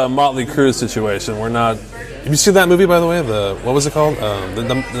not a Motley Crue situation. We're not. Have you seen that movie, by the way? What was it called? The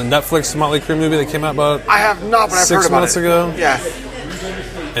Netflix Motley Crue movie that came out about I have not, but I've heard 6 about months it. ago. Yeah.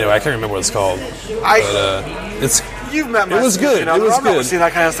 Anyway, I can't remember what it's called. But, it's You've met my It was sister, good. You know, It was I'm not good. seeing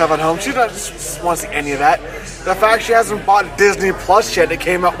that kind of stuff at home. She doesn't want to see any of that. The fact she hasn't bought Disney Plus yet, it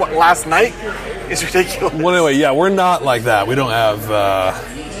came out last night, is ridiculous. Well, anyway, yeah, we're not like that. We don't have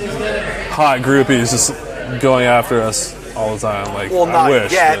hot groupies just going after us all the time. Like, Well, I not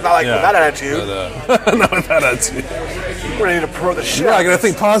wish. yet. but, Not like yeah. with that attitude. But, not with that attitude. We're gonna need to promote the shit. Yeah, I gotta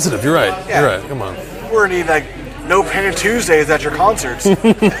think positive. You're right. Yeah. You're right. Come on. We're gonna need like no pain Tuesdays at your concerts.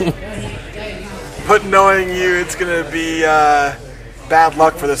 But knowing you, it's gonna be bad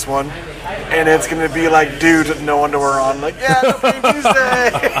luck for this one, and it's gonna be like dudes with no underwear on. Like, yeah, no pain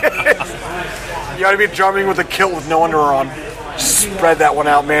Tuesday. You gotta be drumming with a kilt with no underwear on. Spread that one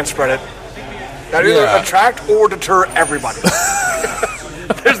out, man. Spread it. That either Yeah. attract or deter everybody.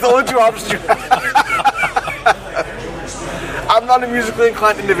 There's the only two options you have. I'm not a musically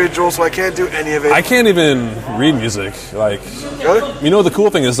inclined individual, so I can't do any of it. I can't even read music. Like, Really? you know, the cool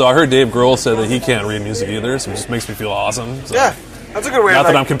thing is, though, I heard Dave Grohl said that he can't read music either, so it just makes me feel awesome. So. Yeah, that's a good way. Not of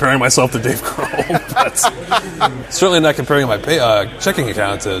that like, I'm comparing myself to Dave Grohl. But certainly not comparing my checking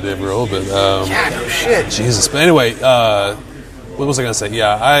account to Dave Grohl. But yeah, no shit. Jesus. But anyway, what was I going to say?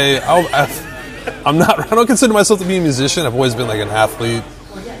 Yeah, I'm not. I don't consider myself to be a musician. I've always been like an athlete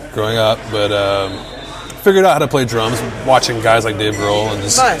growing up, but figured out how to play drums watching guys like Dave Grohl and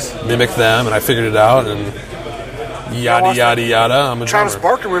just Nice. mimic them, and I figured it out. And yada watch yada yada. I'm a Travis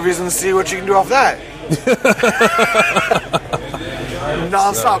drummer. Barker movies and see what you can do off that.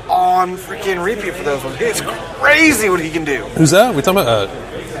 Non-stop on freaking repeat for those ones. It's crazy what he can do. Who's that? We talking about?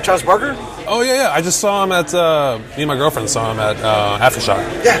 Travis Barker? Oh yeah. I just saw him at. Me and my girlfriend saw him at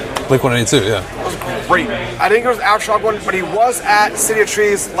Aftershock. Yeah, Blink 182. Yeah. that was great. I think it was Aftershock one, but he was at City of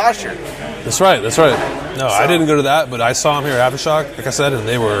Trees last year. That's right. No, I didn't go to that, but I saw him here at Aftershock, like I said, and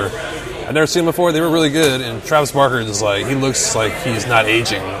they were. I'd never seen them before. They were really good, and Travis Barker is like he looks like he's not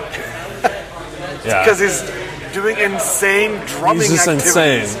aging. Yeah. Because he's doing insane drumming He's just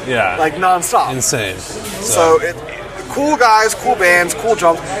activities. insane, yeah. Like non-stop. Insane. So cool guys, cool bands, cool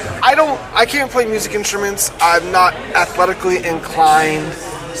drums. I can't play music instruments. I'm not athletically inclined,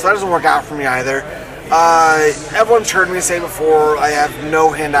 so that doesn't work out for me either. Everyone's heard me say before, I have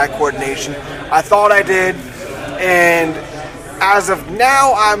no hand-eye coordination. I thought I did, and as of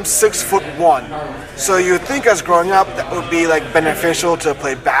now, I'm 6'1". So you would think as growing up that would be like beneficial to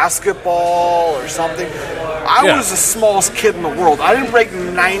play basketball or something. I was the smallest kid in the world. I didn't break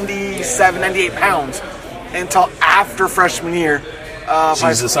 97, 98 pounds until after freshman year.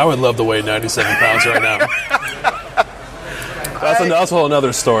 Jesus, I would love to weigh 97 pounds right now. That's a whole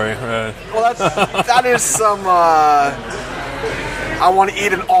another story, right? Well, that is some. I want to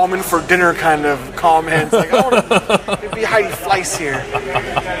eat an almond for dinner kind of comment. Like, I want to be Heidi Fleiss here.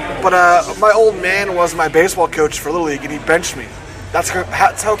 But my old man was my baseball coach for Little League, and he benched me. That's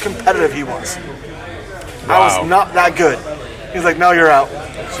how competitive he was. I was not that good. He's like, no, you're out.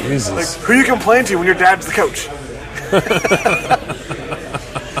 Jesus. Like, who you complain to when your dad's the coach?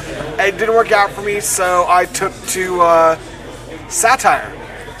 It didn't work out for me, so I took to satire.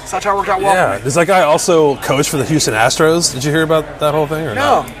 Satire worked out well Yeah. for me. Does that guy also coach for the Houston Astros? Did you hear about that whole thing or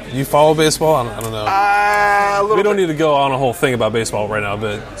No. not? You follow baseball? I don't know. We don't need to go on a whole thing about baseball right now,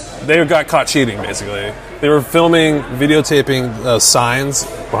 but they got caught cheating, basically. They were videotaping signs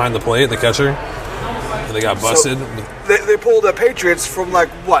behind the plate, the catcher, and they got busted. They pulled the Patriots from like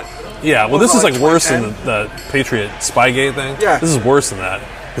what? Yeah, well, this is like worse than 2010? the Patriot Spygate thing. Yeah. This is worse than that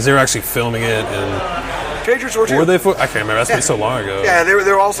because they were actually filming it. And Patriots were too. were they? I can't remember. That's been so long ago. Yeah, they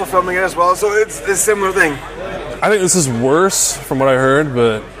were also filming it as well. So it's a similar thing. I think this is worse from what I heard,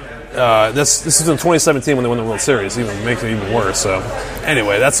 but this is in 2017 when they won the World Series. Even makes it even worse. So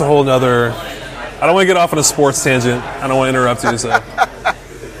anyway, that's a whole nother. I don't want to get off on a sports tangent. I don't want to interrupt you. So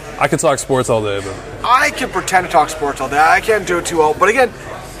I could talk sports all day, but I can pretend to talk sports all day. I can't do it too well. But again,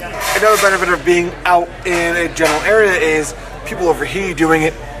 another benefit of being out in a general area is people overhear you doing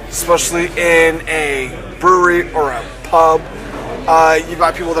it, especially in a brewery or a pub. You've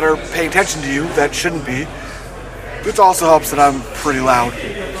got people that are paying attention to you that shouldn't be. It also helps that I'm pretty loud.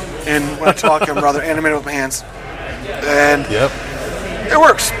 And when I talk, I'm rather animated with my hands. And yep. it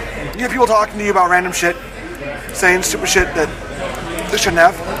works. You get people talking to you about random shit, saying stupid shit that they shouldn't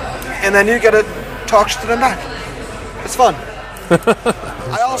have, and then you get to talk shit to them back. It's fun.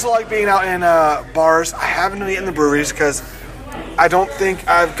 I also like being out in bars. I haven't really in the breweries because I don't think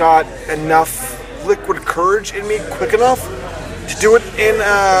I've got enough liquid courage in me quick enough to do it in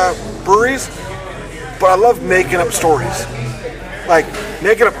breweries. But I love making up stories. Like,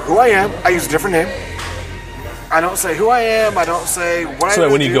 making up who I am. I use a different name. I don't say who I am. I don't say what I do.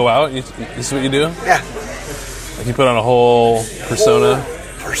 So when you go out, this is what you do? Yeah. Like you put on a whole persona?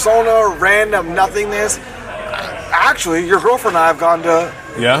 Persona, random nothingness. Actually, your girlfriend and I have gone to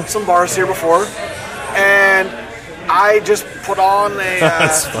some bars here before, and I just put on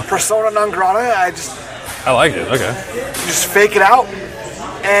a persona non grata. I like it. Okay. Just fake it out,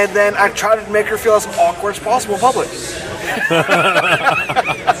 and then I try to make her feel as awkward as possible in public.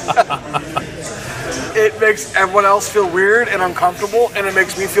 It makes everyone else feel weird and uncomfortable, and it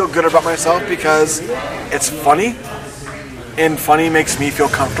makes me feel good about myself because it's funny, and funny makes me feel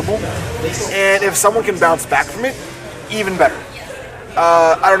comfortable. And if someone can bounce back from it, even better.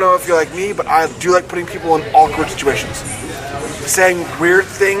 I don't know if you're like me, but I do like putting people in awkward situations. Saying weird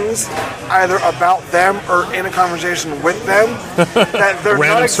things, either about them or in a conversation with them. That they're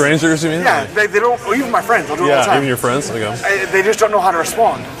random strangers, you mean? Yeah, they don't, even my friends, I'll do it all the time. Even your friends? They just don't know how to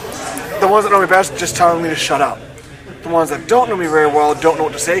respond. The ones that know me best just telling me to shut up. The ones that don't know me very well don't know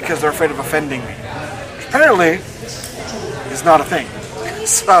what to say because they're afraid of offending me. Apparently, it's not a thing.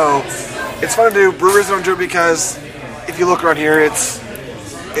 So, it's fun to do. Brewers don't do it because if you look around here,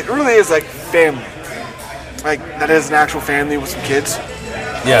 it really is like family. Like, that is an actual family with some kids.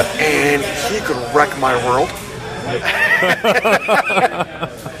 Yeah. And he could wreck my world.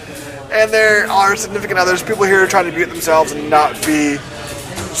 And there are significant others, people here trying to be it themselves and not be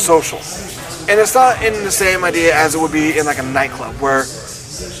social. And it's not in the same idea as it would be in like a nightclub, where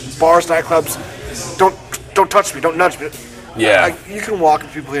bars, nightclubs, don't touch me, don't nudge me. Yeah. Like, you can walk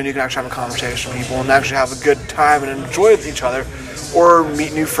with people here and you can actually have a conversation with people and actually have a good time and enjoy with each other or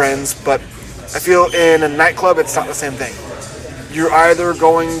meet new friends, but I feel in a nightclub it's not the same thing. You're either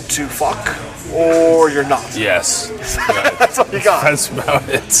going to fuck or you're not. Yes. That's all you got. That's about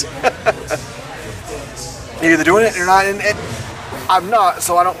it. You're either doing it or you're not. And I'm not,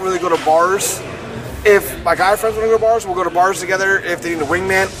 so I don't really go to bars. If my guy friends want to go to bars, we'll go to bars together. If they need a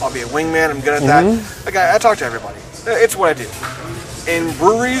wingman, I'll be a wingman. I'm good at that. Like, I talk to everybody. It's what I do. In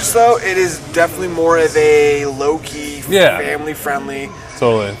breweries, though, it is definitely more of a low-key, family-friendly.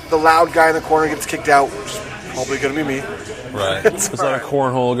 Totally. The loud guy in the corner gets kicked out, which is probably going to be me. Right. There's not a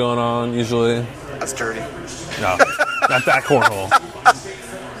cornhole going on, usually. That's dirty. No, not that cornhole.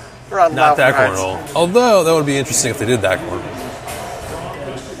 Not that cornhole. Although, that would be interesting if they did that cornhole.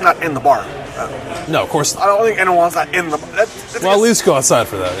 Not in the bar. No, of course not. I don't think anyone's not in the bar. Well, at least go outside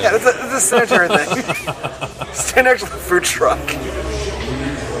for that. Yeah, it's a sanitary thing. Stand next to the food truck.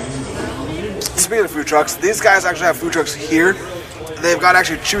 Speaking of food trucks, these guys actually have food trucks here. They've got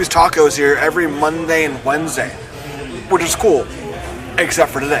actually Chewy's Tacos here every Monday and Wednesday, which is cool,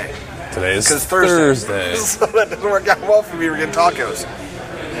 except for today. Today is Thursday. So that doesn't work out well for me. We're getting tacos.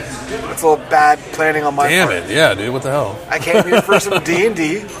 It's a little bad planning on my part. Damn it, yeah, dude, what the hell? I came here for some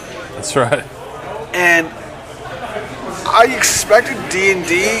D&D. That's right. And I expected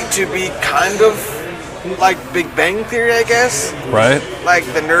D&D to be kind of like Big Bang Theory, I guess. Right. Like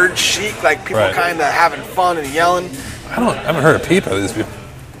the nerd chic, like people kind of having fun and yelling. I haven't heard a peep out of these people.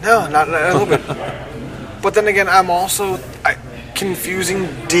 No, not a little bit. But then again, I'm also confusing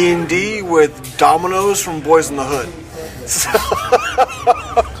D&D with Dominoes from Boys in the Hood. So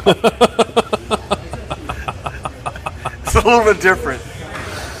it's a little bit different.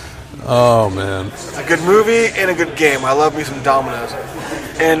 Oh, man. It's a good movie and a good game. I love me some Dominoes.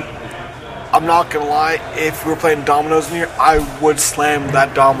 And I'm not going to lie, if we were playing Dominoes in here, I would slam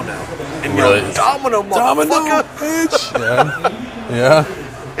that domino. And really? Domino, motherfucker! Bitch. Yeah.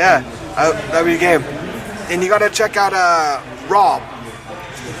 Yeah, that'd be a game. And you got to check out Rob.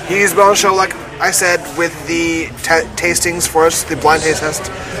 He's been on the show, like I said, with the tastings for us, the blind taste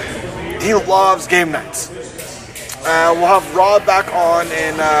test. He loves game nights. We'll have Rob back on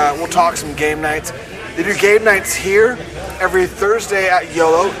and we'll talk some game nights. They do game nights here every Thursday at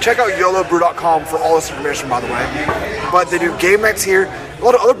Yolo. Check out YoloBrew.com for all this information, by the way. But they do game nights here. A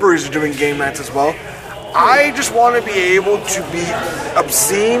lot of other breweries are doing game nights as well. I just want to be able to be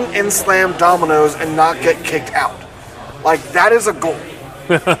obscene and slam dominoes and not get kicked out. Like, that is a goal.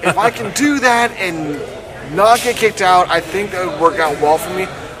 If I can do that and not get kicked out, I think that would work out well for me.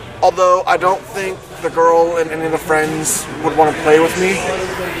 Although I don't think the girl and any of the friends would want to play with me.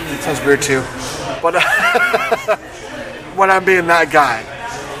 Sounds weird too. But when I'm being that guy.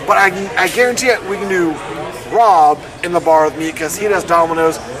 But I guarantee it, we can do Rob in the bar with me because he does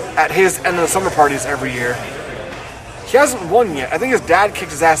dominoes at his end of the summer parties every year. He hasn't won yet. I think his dad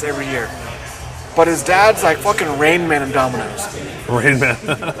kicks his ass every year. But his dad's like fucking Rain Man in dominoes. Rain Man.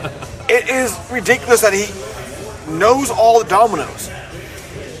 It is ridiculous that he knows all the dominoes.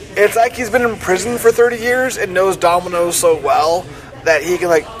 It's like he's been in prison for 30 years and knows dominoes so well that he can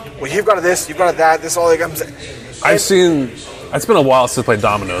well, you've got this, you've got that, this, all that. It's been a while since I played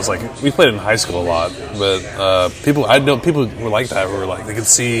dominoes. Like, we played in high school a lot, but I know people were like that, who were like, they could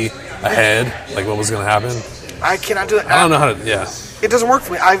see ahead, like, what was going to happen. I cannot do it. I don't know how to. Yeah. It doesn't work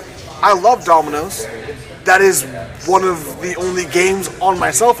for me. I love dominoes. That is one of the only games on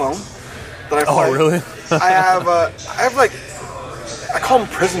my cell phone that I play. Oh, really? I have like, I call them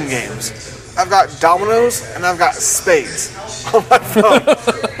prison games. I've got dominoes and I've got spades on my phone.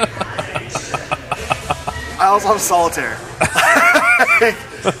 I also have solitaire.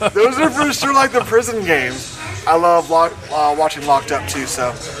 Those are for sure like the prison games. I love watching Locked Up too,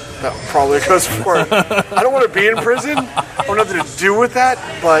 so that probably goes for it. I don't want to be in prison. I want nothing to do with that,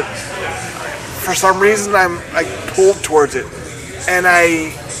 but for some reason I'm like pulled towards it. And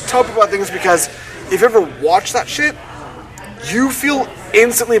I tell people about things because if you ever watch that shit, you feel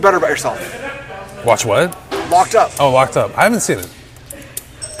instantly better about yourself. Watch what? Locked Up. Oh, Locked Up. I haven't seen it.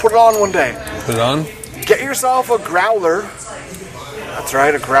 Put it on one day. Put it on? Get yourself a growler. That's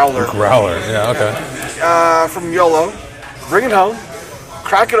right, a growler. Growler, yeah, okay. From Yolo. Bring it home.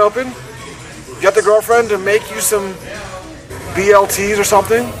 Crack it open. Get the girlfriend to make you some BLTs or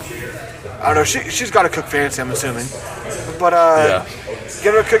something. I don't know. She's got to cook fancy, I'm assuming. But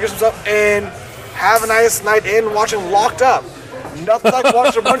get her to cook you some stuff and have a nice night in watching Locked Up. Nothing like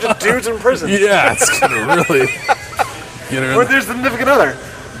watching a bunch of dudes in prison. Yeah, it's gonna really get her in. With their significant other.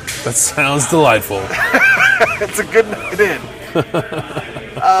 That sounds delightful. It's a good night in.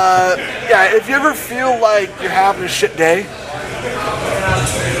 Yeah, if you ever feel like you're having a shit day,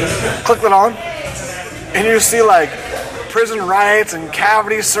 click it on, and you see like prison riots and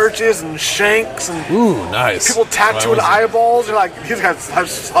cavity searches and shanks and nice. People tattooing eyeballs. You're like, these guys have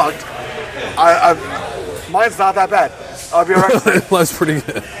sucked. Mine's not that bad. I'll be alright. Life's pretty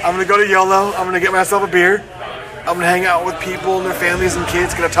good. I'm gonna go to Yolo. I'm gonna get myself a beer. I'm gonna hang out with people and their families and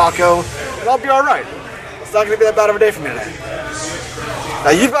kids, get a taco, and I'll be alright. It's not gonna be that bad of a day for me today.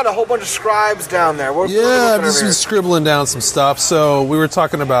 Now you've got a whole bunch of scribes down there. I've just been scribbling down some stuff. So we were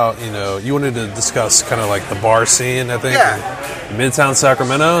talking about, you wanted to discuss kind of like the bar scene, I think. Yeah. In Midtown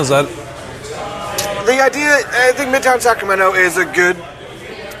Sacramento, is that? The idea, I think Midtown Sacramento is a good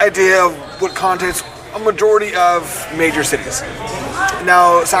idea of what contains a majority of major cities.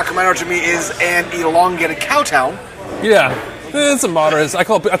 Now, Sacramento to me is an elongated cow town. Yeah, it's a moderate. I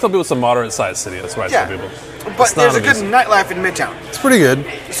tell people it's a moderate-sized city. That's what I tell people. But there's a good nightlife in Midtown. It's pretty good.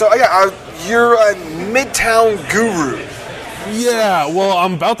 So you're a Midtown guru. Yeah, well,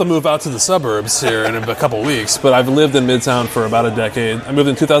 I'm about to move out to the suburbs here in a couple weeks, but I've lived in Midtown for about a decade. I moved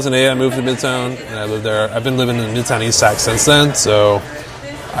in 2008. I moved to Midtown, and I lived there. I've been living in Midtown East Sac since then, so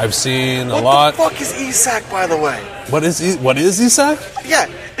I've seen a lot. What the fuck is ESAC, by the way? What is ESAC? Yeah,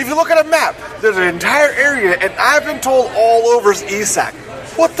 if you look at a map, there's an entire area, and I've been told all over is ESAC.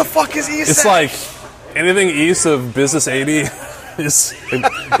 What the fuck is ESAC? It's like anything east of Business 80 is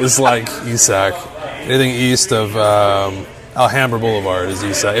like ESAC. Anything east of Alhambra Boulevard is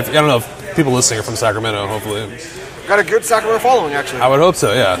ESAC. I don't know if people listening are from Sacramento, hopefully. Got a good Sacramento following, actually. I would hope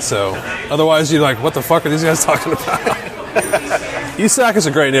so, yeah. So otherwise, you're like, what the fuck are these guys talking about? ESAC is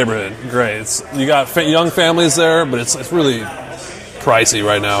a great neighborhood. Great. You got young families there, but it's really pricey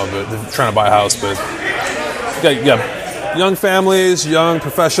right now. But they're trying to buy a house, but you got young families, young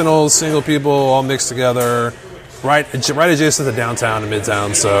professionals, single people, all mixed together, right adjacent to downtown and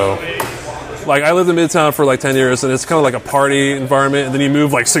Midtown. So, like, I lived in Midtown for like 10 years, and it's kind of like a party environment. And then you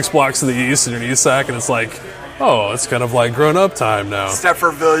move like 6 blocks to the east, and you're in ESAC, and it's like, oh, it's kind of like grown-up time now.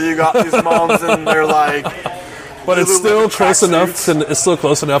 Stepfordville, you got these moms, and they're like. But it's still close enough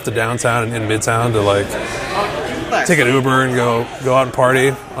to downtown and in Midtown to like take an Uber and go out and party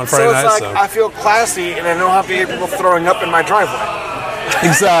on Friday night. So I feel classy and I don't have to hear people throwing up in my driveway.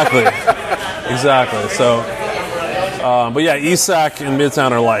 Exactly. So, but yeah, ESAC and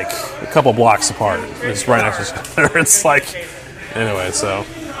Midtown are like a couple blocks apart. It's right next to each other. It's like, anyway. So,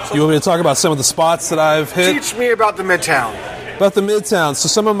 you want me to talk about some of the spots that I've hit? Teach me about the Midtown. So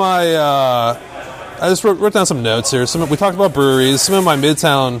some of my. I just wrote down some notes here. We talked about breweries. Some of my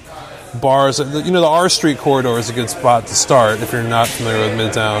Midtown bars. The R Street corridor is a good spot to start if you're not familiar with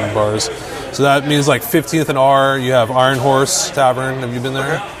Midtown bars. So that means like 15th and R. You have Iron Horse Tavern. Have you been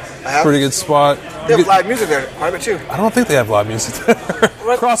there? I have. Pretty good spot. They have live music there, quite a bit too. I don't think they have live music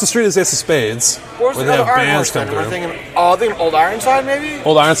there. Across the street is Ace of Spades, where they have bands come through. I think Old Ironside, maybe?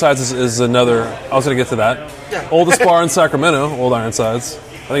 Old Ironsides is another. I was going to get to that. Yeah. Oldest bar in Sacramento, Old Ironsides.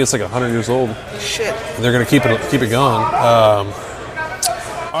 I think it's like 100 years old. Shit. And they're going to keep it going.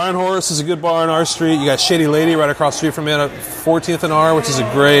 Iron Horse is a good bar on R Street. You got Shady Lady right across the street from it at 14th and R, which is a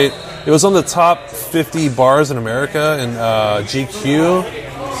great. It was on the top 50 bars in America in GQ.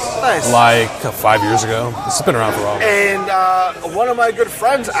 Nice. Like 5 years ago. It's been around for a while. And one of my good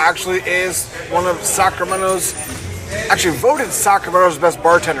friends actually is one of Sacramento's actually voted Sacramento's best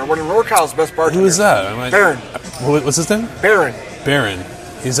bartender, one of NorCal's best bartenders. Who is that? Baron. What's his name? Baron. Baron.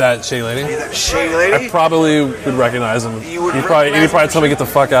 He's at Shea Lady? He's at Shea Lady? I probably would recognize him. You'd probably tell me to get the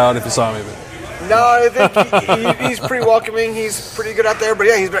fuck out if you saw me. But. No, I think he's pretty welcoming. He's pretty good out there. But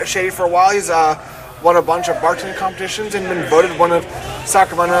yeah, he's been at Shea for a while. He's won a bunch of bartending competitions and been voted one of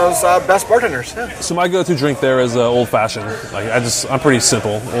Sacramento's best bartenders. Yeah. So my go-to drink there is old fashioned. Like I'm pretty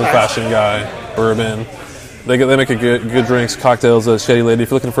simple, old fashioned guy, bourbon. They make a good drinks, cocktails at Shea Lady. If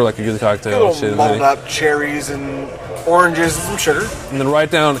you're looking for like a good cocktail, Shea Lady. Mulled up cherries and oranges and some sugar. And then right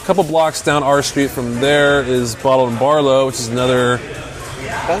down a couple blocks down our street from there is Bottled and Barlow, which is another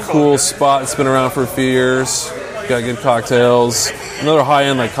cool spot. It's been around for a few years. Got good cocktails. Another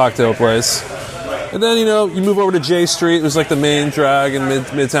high-end like cocktail place. And then, you move over to J Street. There's like the main drag in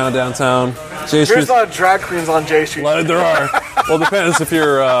Midtown, downtown. J Street. There's a lot of drag queens on J Street. There are. Well, it depends if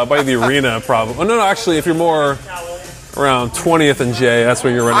you're by the arena, probably. Oh, no, actually, if you're more around 20th and J, that's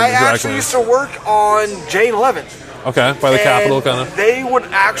where you're running the drag queens. I actually used to work on J and 11th. Okay, by the Capitol, kind of. They would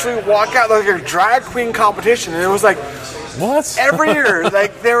actually walk out like a drag queen competition, and it was like, what? Every year,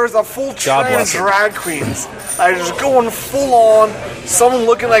 like there was a full train of drag queens, like just going full on. Someone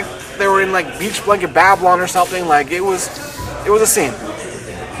looking like they were in like Beach Blanket Babylon or something. Like it was a scene.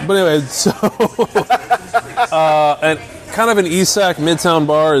 But anyway, so and kind of an ESAC Midtown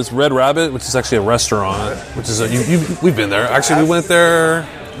bar is Red Rabbit, which is actually a restaurant. Which is we've been there. Actually, we went there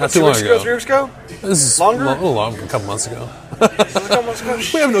not too long ago. 3 weeks ago. This is longer. A little long, a couple months ago.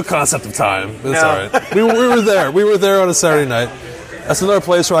 We have no concept of time, but it's all right. We were there. We were there on a Saturday night. That's another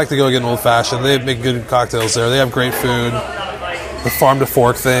place where I like to go get an old fashioned. They make good cocktails there. They have great food. The farm to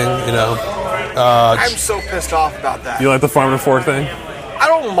fork thing, I'm so pissed off about that. You like the farm to fork thing? I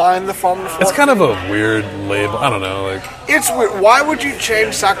don't mind the farm to fork. It's kind of a weird label. I don't know. It's weird. Why would you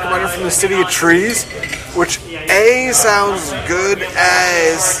change Sacramento from the city of trees, which sounds good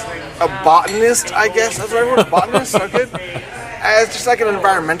as a botanist, I guess. That's what everyone botanist sounds good. As just like an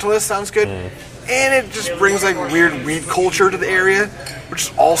environmentalist sounds good. And it just brings like weird weed culture to the area, which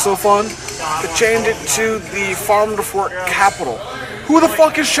is also fun. To change it to the farm to fork capital. Who the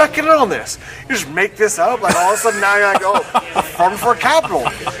fuck is checking in on this? You just make this up, like all of a sudden now you're like, oh, farm to fork capital.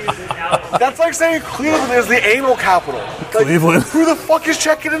 That's like saying Cleveland is the anal capital. Like, Cleveland. Who the fuck is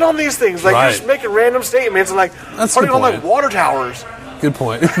checking in on these things? Like you're just making random statements and like putting on like water towers. Good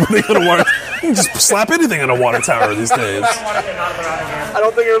point. You can just slap anything on a water tower these days. I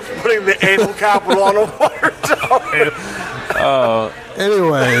don't think it was putting the anal capital on a water tower.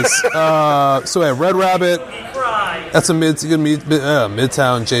 Anyways, so yeah, Red Rabbit. That's a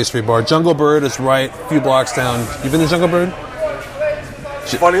Midtown J Street bar. Jungle Bird is right a few blocks down. You been to Jungle Bird?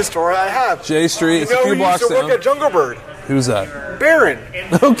 Funny story I have. J Street, it's a few blocks down. You used to work at Jungle Bird. Who's that? Baron.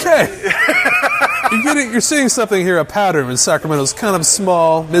 Okay. You're seeing something here, a pattern in Sacramento's kind of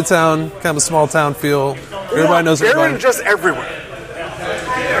small, Midtown, kind of a small town feel. Everybody knows everybody. Baron just everywhere.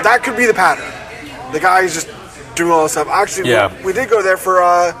 That could be the pattern. The guy's just doing all this stuff. Actually, we did go there for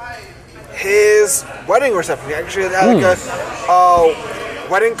his wedding reception. He actually had like a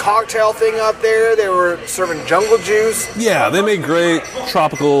wedding cocktail thing out there. They were serving jungle juice. Yeah, they make great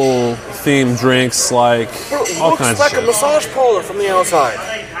tropical themed drinks, like all kinds of shit. It looks like a massage parlor from the outside.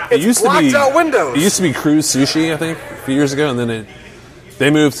 It's blacked out windows. It used to be Cruise Sushi, I think, a few years ago, and then they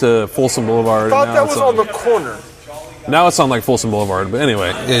moved to Folsom Boulevard. I thought that was on the corner. Now it's on like Folsom Boulevard, but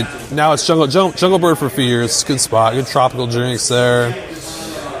anyway, now it's Jungle Bird for a few years. It's a good spot, good tropical drinks there.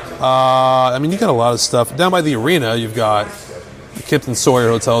 I mean, you got a lot of stuff down by the arena. You've got the Kipton Sawyer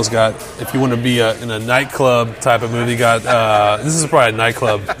Hotel's got. If you want to be in a nightclub type of movie, you got this is probably a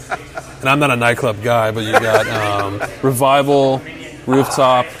nightclub, and I'm not a nightclub guy, but you got Revival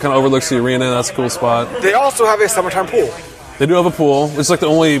Rooftop, kind of overlooks the arena. That's a cool spot. They also have a summertime pool. They do have a pool. It's like the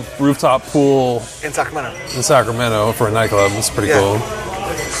only rooftop pool in Sacramento. For a nightclub. It's pretty cool.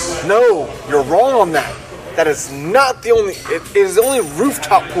 No, you're wrong on that. That is not the only. It is the only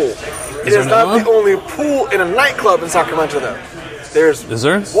rooftop pool. It is not the only pool in a nightclub in Sacramento, though. Is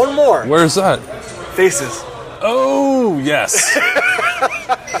there one more? Where is that? Faces. Oh yes.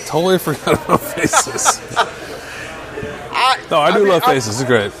 Totally forgot about Faces. I do love Faces. It's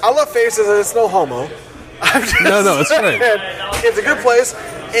great. I love Faces, and it's no homo. No, it's great. It's a good place.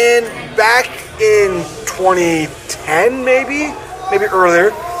 And back in 2010, maybe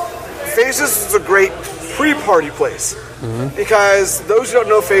earlier, Faces is a great pre-party place. Because those who don't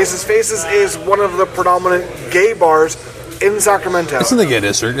know Faces is one of the predominant gay bars in Sacramento. It's in the gay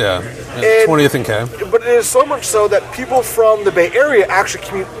district, yeah. 20th and K. But it is so much so that people from the Bay Area actually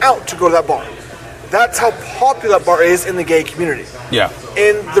commute out to go to that bar. That's how popular that bar is in the gay community. Yeah.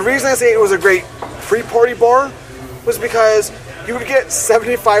 And the reason I say it was a great pre-party bar was because you would get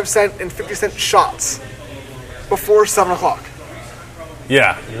 75-cent and 50-cent shots before 7 o'clock.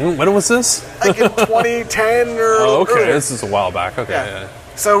 Yeah. When was this? Like in 2010 or Oh, okay. earlier. This is a while back. Okay. Yeah.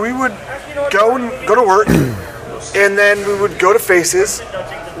 So we would go to work, and then we would go to Faces.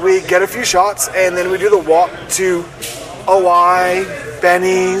 We get a few shots, and then we do the walk to OI,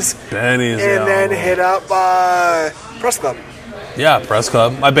 Benny's, and then hit up Press Club. Yeah, Press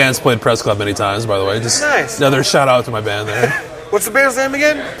Club. My band's played Press Club many times, by the way. Just nice. Another shout out to my band there. What's the band's name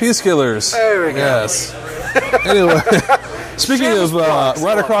again? Peace Killers. There we go. Yes. Anyway, speaking of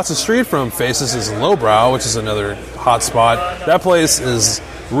right across the street from Faces is Lowbrow, which is another hot spot. That place is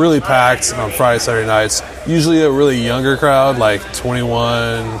really packed on Friday, Saturday nights. Usually a really younger crowd, like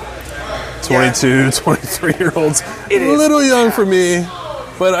 21, 22, 23-year-olds. A little young for me,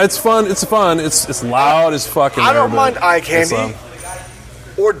 but it's fun. It's fun. It's loud as fucking. I don't mind eye candy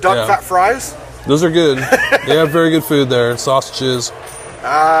or duck fat fries. Those are good. They have very good food there. Sausages.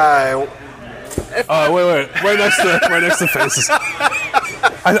 Wait. Right next to Faces.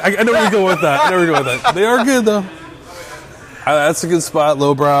 I know where you go with that. They are good though. That's a good spot,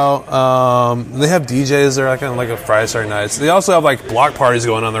 Lowbrow. They have DJs there, like a Friday, Saturday nights. They also have like block parties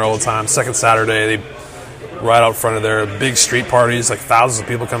going on there all the time. Second Saturday, they right out front of there, big street parties, like thousands of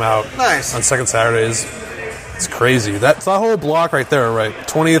people come out. Nice. On second Saturdays. It's crazy. That's that whole block right there, right?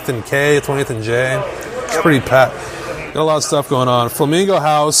 20th and K, 20th and J. It's pretty packed. Got a lot of stuff going on. Flamingo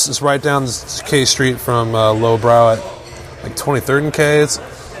House is right down K Street from Lowbrow at like 23rd and K. It's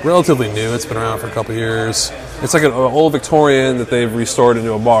relatively new. It's been around for a couple years. It's like an old Victorian that they've restored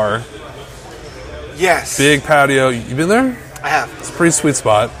into a bar. Yes. Big patio. You been there? I have. It's a pretty sweet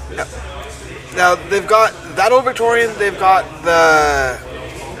spot. Yep. Now, they've got that old Victorian. They've got the...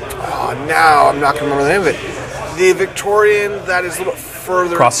 Oh, now I'm not going to remember the name of it. The Victorian that is a little bit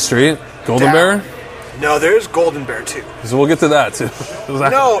further... Across the street? Golden down. Bear? No, there's Golden Bear, too. So we'll get to that, too.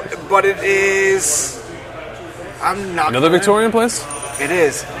 No, but it is... I'm not... Another Victorian place? It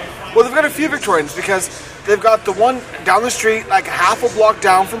is. Well, they've got a few Victorians because they've got the one down the street, like half a block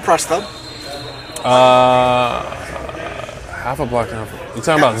down from Press Club. Half a block down. You're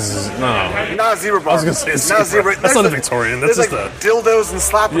talking about no? Not Zebra Bar. I was gonna say not Zebra. That's not a Victorian. That's just like a dildos and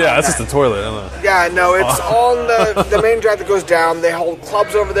slap. Yeah, that's just a toilet. I don't know. Yeah, no, it's on the main drive that goes down. They hold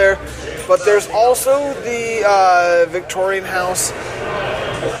clubs over there, but there's also the Victorian house.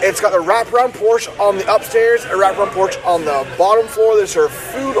 It's got the wraparound porch on the upstairs, a wraparound porch on the bottom floor. They serve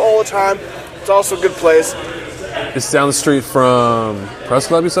food all the time. It's also a good place. It's down the street from Press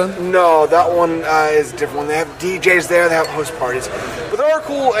Club, you said? No, that one is a different one. They have DJs there. They have host parties. But they are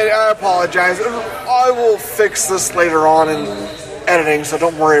cool, and I apologize. I will fix this later on in editing, so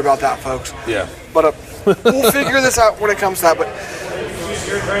don't worry about that, folks. Yeah. But we'll figure this out when it comes to that. But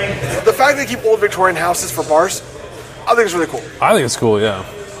the fact they keep old Victorian houses for bars, I think it's really cool. I think it's cool, yeah.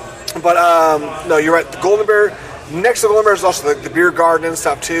 But, no, you're right. The Golden Bear... Next to the Golden Bear is also the beer garden and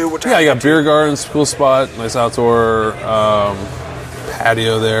stuff, too. Which you got beer gardens, cool spot, nice outdoor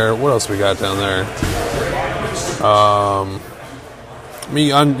patio there. What else we got down there? You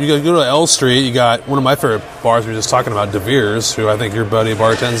go to L Street, you got one of my favorite bars we were just talking about, De Vere's, who I think your buddy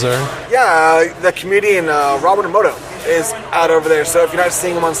bartends there. Yeah, the comedian Robert Emoto is out over there. So if you're not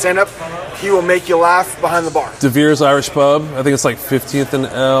seeing him on stand-up, he will make you laugh behind the bar. De Vere's Irish Pub, I think it's like 15th and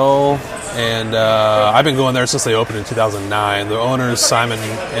L. And I've been going there since they opened in 2009. The owners, Simon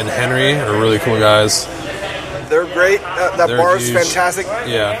and Henry, are really cool guys. They're great. That bar is fantastic.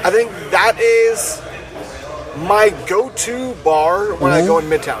 Yeah. I think that is my go-to bar when I go in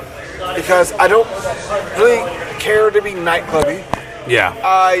Midtown. Because I don't really care to be nightclubby. Yeah.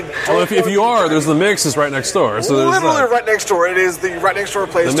 Well, if you are, there's the Mix is right next door. So literally right next door. It is the right next door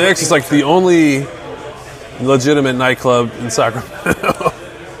place. The Mix is like the only legitimate nightclub in Sacramento.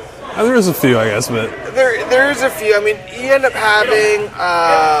 There is a few, I guess, but there is a few. I mean, you end up having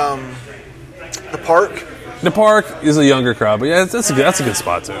the Park. The Park is a younger crowd, but yeah, that's a good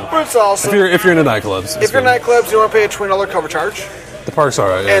spot too. But it's also if you're into nightclubs. If you're nightclubs, you want to pay a $20 cover charge. The Park's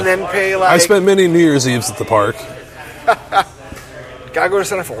alright, yeah. And then pay like. I spent many New Year's Eves at the Park. Gotta go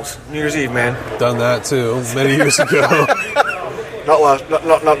to Centerfolds New Year's Eve, man. Done that too many years ago. Not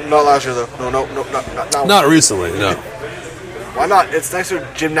last year though. No, not recently. No. Why not? It's next to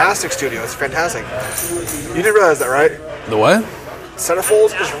a gymnastics studio. It's fantastic. You didn't realize that, right? The what?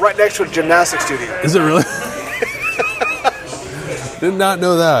 Centerfolds is right next to a gymnastics studio. Is it really? Did not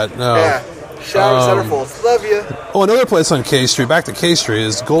know that. No. Yeah. Shout out to Centerfolds. Love you. Oh, another place on K Street. Back to K Street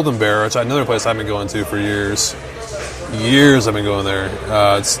is Golden Bear, which is another place I've been going to for years. Years I've been going there.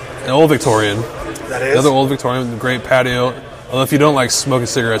 It's an old Victorian. That is? Another old Victorian, great patio. Although if you don't like smoking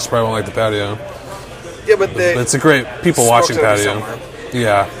cigarettes, you probably won't like the patio. Yeah, but it's a great people watching patio. Somewhere.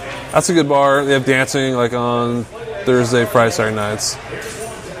 Yeah, that's a good bar. They have dancing like on Thursday, Friday, Saturday nights.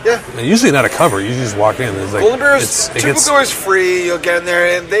 Yeah. And usually not a cover. You just walk in. It's like Golden Bear is typically always free. You'll get in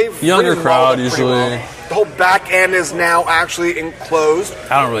there, and they've younger really crowd modeled it pretty usually. well. The whole back end is now actually enclosed.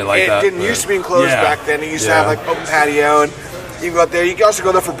 I don't really like that. It didn't used to be enclosed back then. It used to have like open patio, and you can go out there. You can also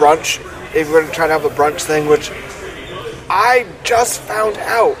go there for brunch if you're going to try to have the brunch thing, which I just found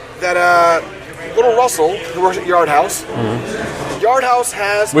out that Little Russell, who works at Yard House, Yard House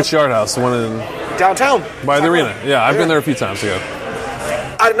has... Which Yard House? The one in... Downtown. By the arena. Yeah, I've been there a few times ago.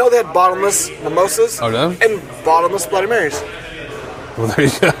 I didn't know they had bottomless mimosas and bottomless Bloody Marys. Well, there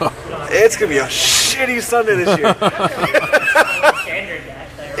you go. It's going to be a shitty Sunday this year.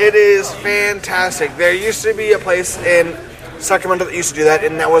 It is fantastic. There used to be a place in Sacramento that used to do that,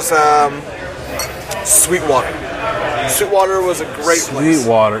 and that was Sweetwater. Sweetwater was a great place.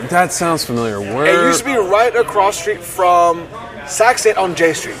 Sweetwater. That sounds familiar. Where? It used to be right across the street from Sac State on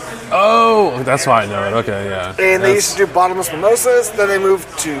J Street. Oh, that's why I know it. Okay, yeah. And they used to do bottomless mimosas. Then they moved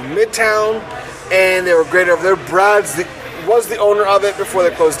to Midtown, and they were great over there. Brad's was the owner of it before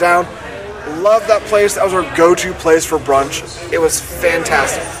they closed down. Loved that place. That was our go-to place for brunch. It was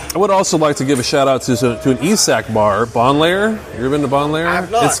fantastic. I would also like to give a shout out to an ESAC bar, Bond Layer. You ever been to Bond Layer? I have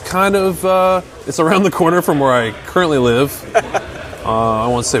not. It's kind of it's around the corner from where I currently live. I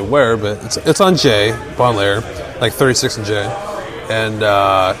won't say where, but it's on J, Bond Layer, like 36 and J, and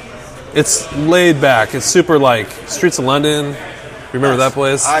it's laid back. It's super like Streets of London. Remember that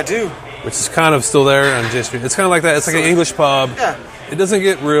place? I do. Which is kind of still there on J Street. It's kind of like that. It's like an English pub. Yeah. It doesn't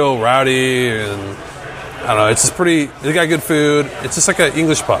get real rowdy, and I don't know. It's just pretty. They got good food. It's just like an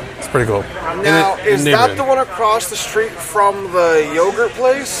English pub. It's pretty cool. Now, is that the one across the street from the yogurt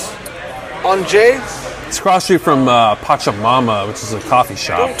place on J? It's across the street from Pachamama, which is a coffee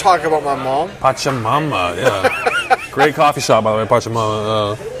shop. Don't talk about my mom. Pachamama, yeah. Great coffee shop, by the way,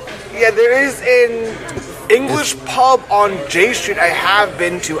 Pachamama. Yeah, there is an English pub on J Street I have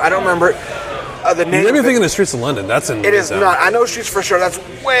been to. I don't remember the name. Maybe thinking of Streets of London. That's in. It is not. I know Streets for sure. That's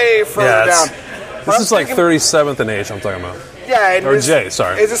way further down. This is like 37th and H. I'm talking about. Yeah, or J.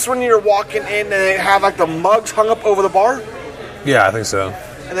 Sorry. Is this when you're walking in and they have like the mugs hung up over the bar? Yeah, I think so.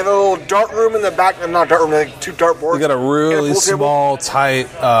 And they have a little dart room in the back. Not dart room. Like 2 dart boards. You got a really small, tight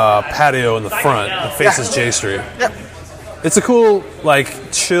patio in the front that faces J Street. Yep. It's a cool,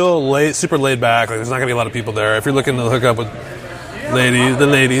 like, chill, super laid back. Like, there's not gonna be a lot of people there. If you're looking to hook up with the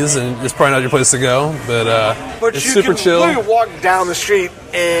ladies, and it's probably not your place to go. But it's super chill. But you can walk down the street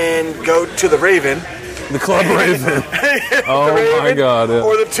and go to the Raven, the Club Raven. Oh Raven, my God! Yeah.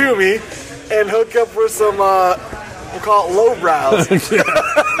 Or the Toomey, and hook up with some we'll call it lowbrows.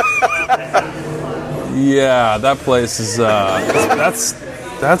 Yeah, that place is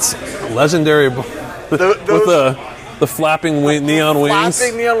that's legendary. With the flapping neon wings.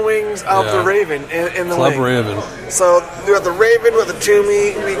 Flapping neon wings of the Raven in the Club wing. Raven. So we got the Raven, we got the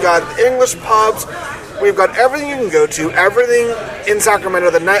Toomey, we got English pubs, we've got everything you can go to, everything in Sacramento,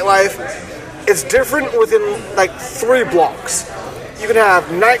 the nightlife. It's different within like 3 blocks. You can have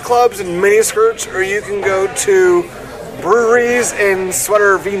nightclubs and miniskirts, or you can go to breweries and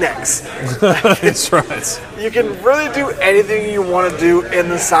sweater V-necks. That's right. You can really do anything you want to do in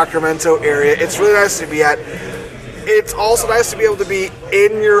the Sacramento area. It's really nice to be at. It's also nice to be able to be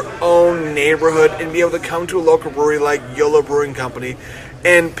in your own neighborhood and be able to come to a local brewery like Yolo Brewing Company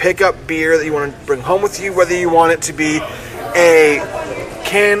and pick up beer that you want to bring home with you, whether you want it to be a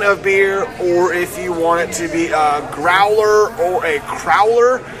can of beer or if you want it to be a growler or a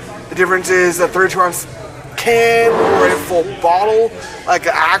crowler. The difference is a 32-ounce can or a full bottle, like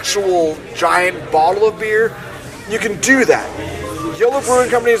an actual giant bottle of beer. You can do that. Yolo Brewing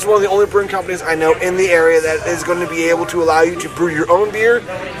Company is one of the only brewing companies I know in the area that is going to be able to allow you to brew your own beer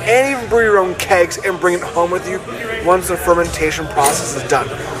and even brew your own kegs and bring it home with you once the fermentation process is done.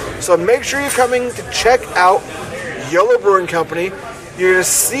 So make sure you're coming to check out Yolo Brewing Company. You're going to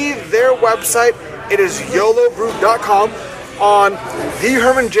see their website. It is yolobrew.com on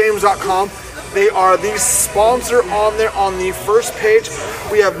thehermanjames.com. They are the sponsor on there on the first page.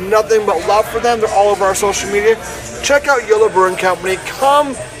 We have nothing but love for them. They're all over our social media. Check out Yolo Brewing Company.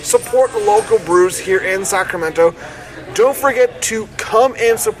 Come support the local brews here in Sacramento. Don't forget to come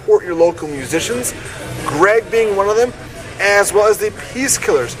and support your local musicians, Greg being one of them, as well as the Peace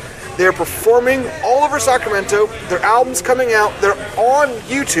Killers. They're performing all over Sacramento. Their album's coming out. They're on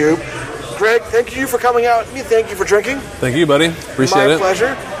YouTube. Greg, thank you for coming out with me. Thank you for drinking. Thank you, buddy. Appreciate it. My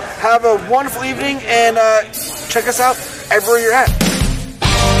pleasure. Have a wonderful evening, and check us out everywhere you're at.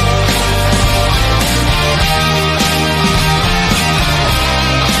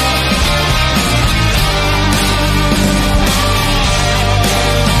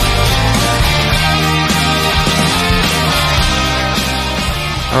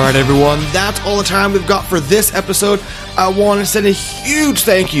 Alright everyone, that's all the time we've got for this episode. I want to send a huge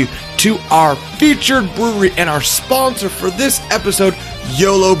thank you to our featured brewery and our sponsor for this episode,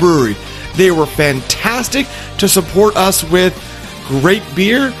 Yolo Brewery. They were fantastic to support us with great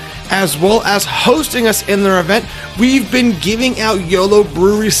beer, as well as hosting us in their event. We've been giving out Yolo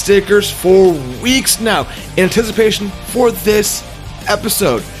Brewery stickers for weeks now in anticipation for this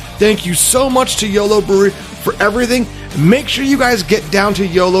episode. Thank you so much to Yolo Brewery for everything. Make sure you guys get down to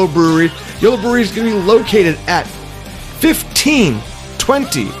Yolo Brewery. Yolo Brewery is going to be located at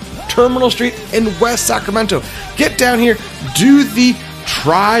 1520 Terminal Street in West Sacramento. Get down here, do the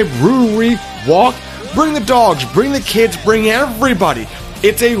Try Brewery walk. Bring the dogs, bring the kids, bring everybody.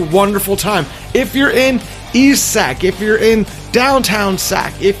 It's a wonderful time. If you're in East Sac, if you're in downtown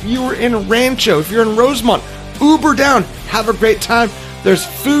Sac, if you're in Rancho, if you're in Rosemont, Uber down, have a great time. There's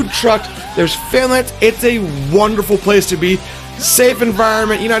food trucks, there's family nights. It's a wonderful place to be. Safe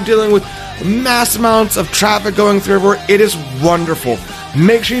environment. You're not dealing with mass amounts of traffic going through everywhere. It is wonderful.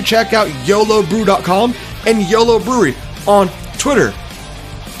 Make sure you check out YoloBrew.com and Yolo Brewery on Twitter,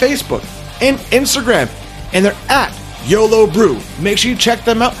 Facebook, and Instagram. And they're at Yolo Brew. Make sure you check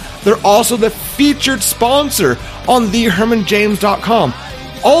them out. They're also the featured sponsor on thehermanjames.com.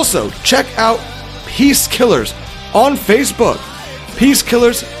 Also, check out Peace Killers on Facebook. Peace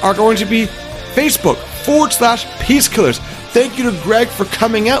Killers are going to be Facebook.com/Peace Killers. Thank you to Greg for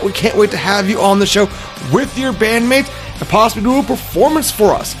coming out. We can't wait to have you on the show with your bandmates and possibly do a performance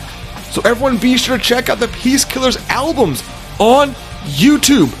for us. So everyone be sure to check out the Peace Killers albums on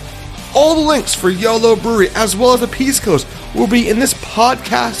YouTube. All the links for Yolo Brewery as well as the Peace Killers will be in this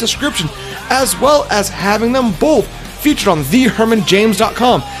podcast description, as well as having them both featured on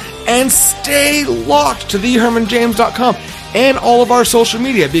thehermanjames.com. And stay locked to thehermanjames.com and all of our social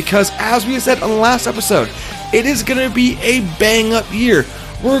media, because as we said on the last episode, it is going to be a bang-up year.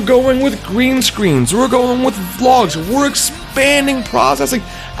 We're going with green screens, we're going with vlogs, we're expanding processing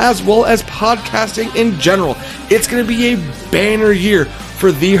as well as podcasting in general. It's going to be a banner year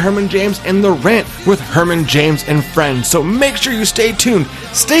for The Herman James and The Rant with Herman James and Friends. So make sure you stay tuned,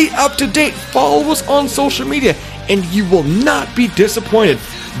 stay up to date, follow us on social media, and you will not be disappointed.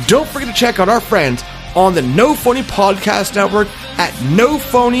 Don't forget to check out our friends on the No Phony Podcast Network at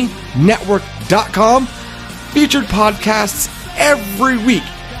nophonynetwork.com. Featured podcasts every week.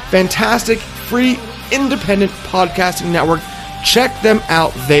 Fantastic, free, independent podcasting network. Check them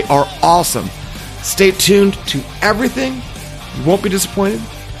out. They are awesome. Stay tuned to everything. You won't be disappointed.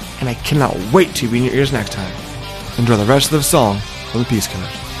 And I cannot wait to be in your ears next time. Enjoy the rest of the song from the Peace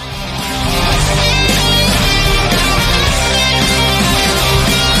Killers.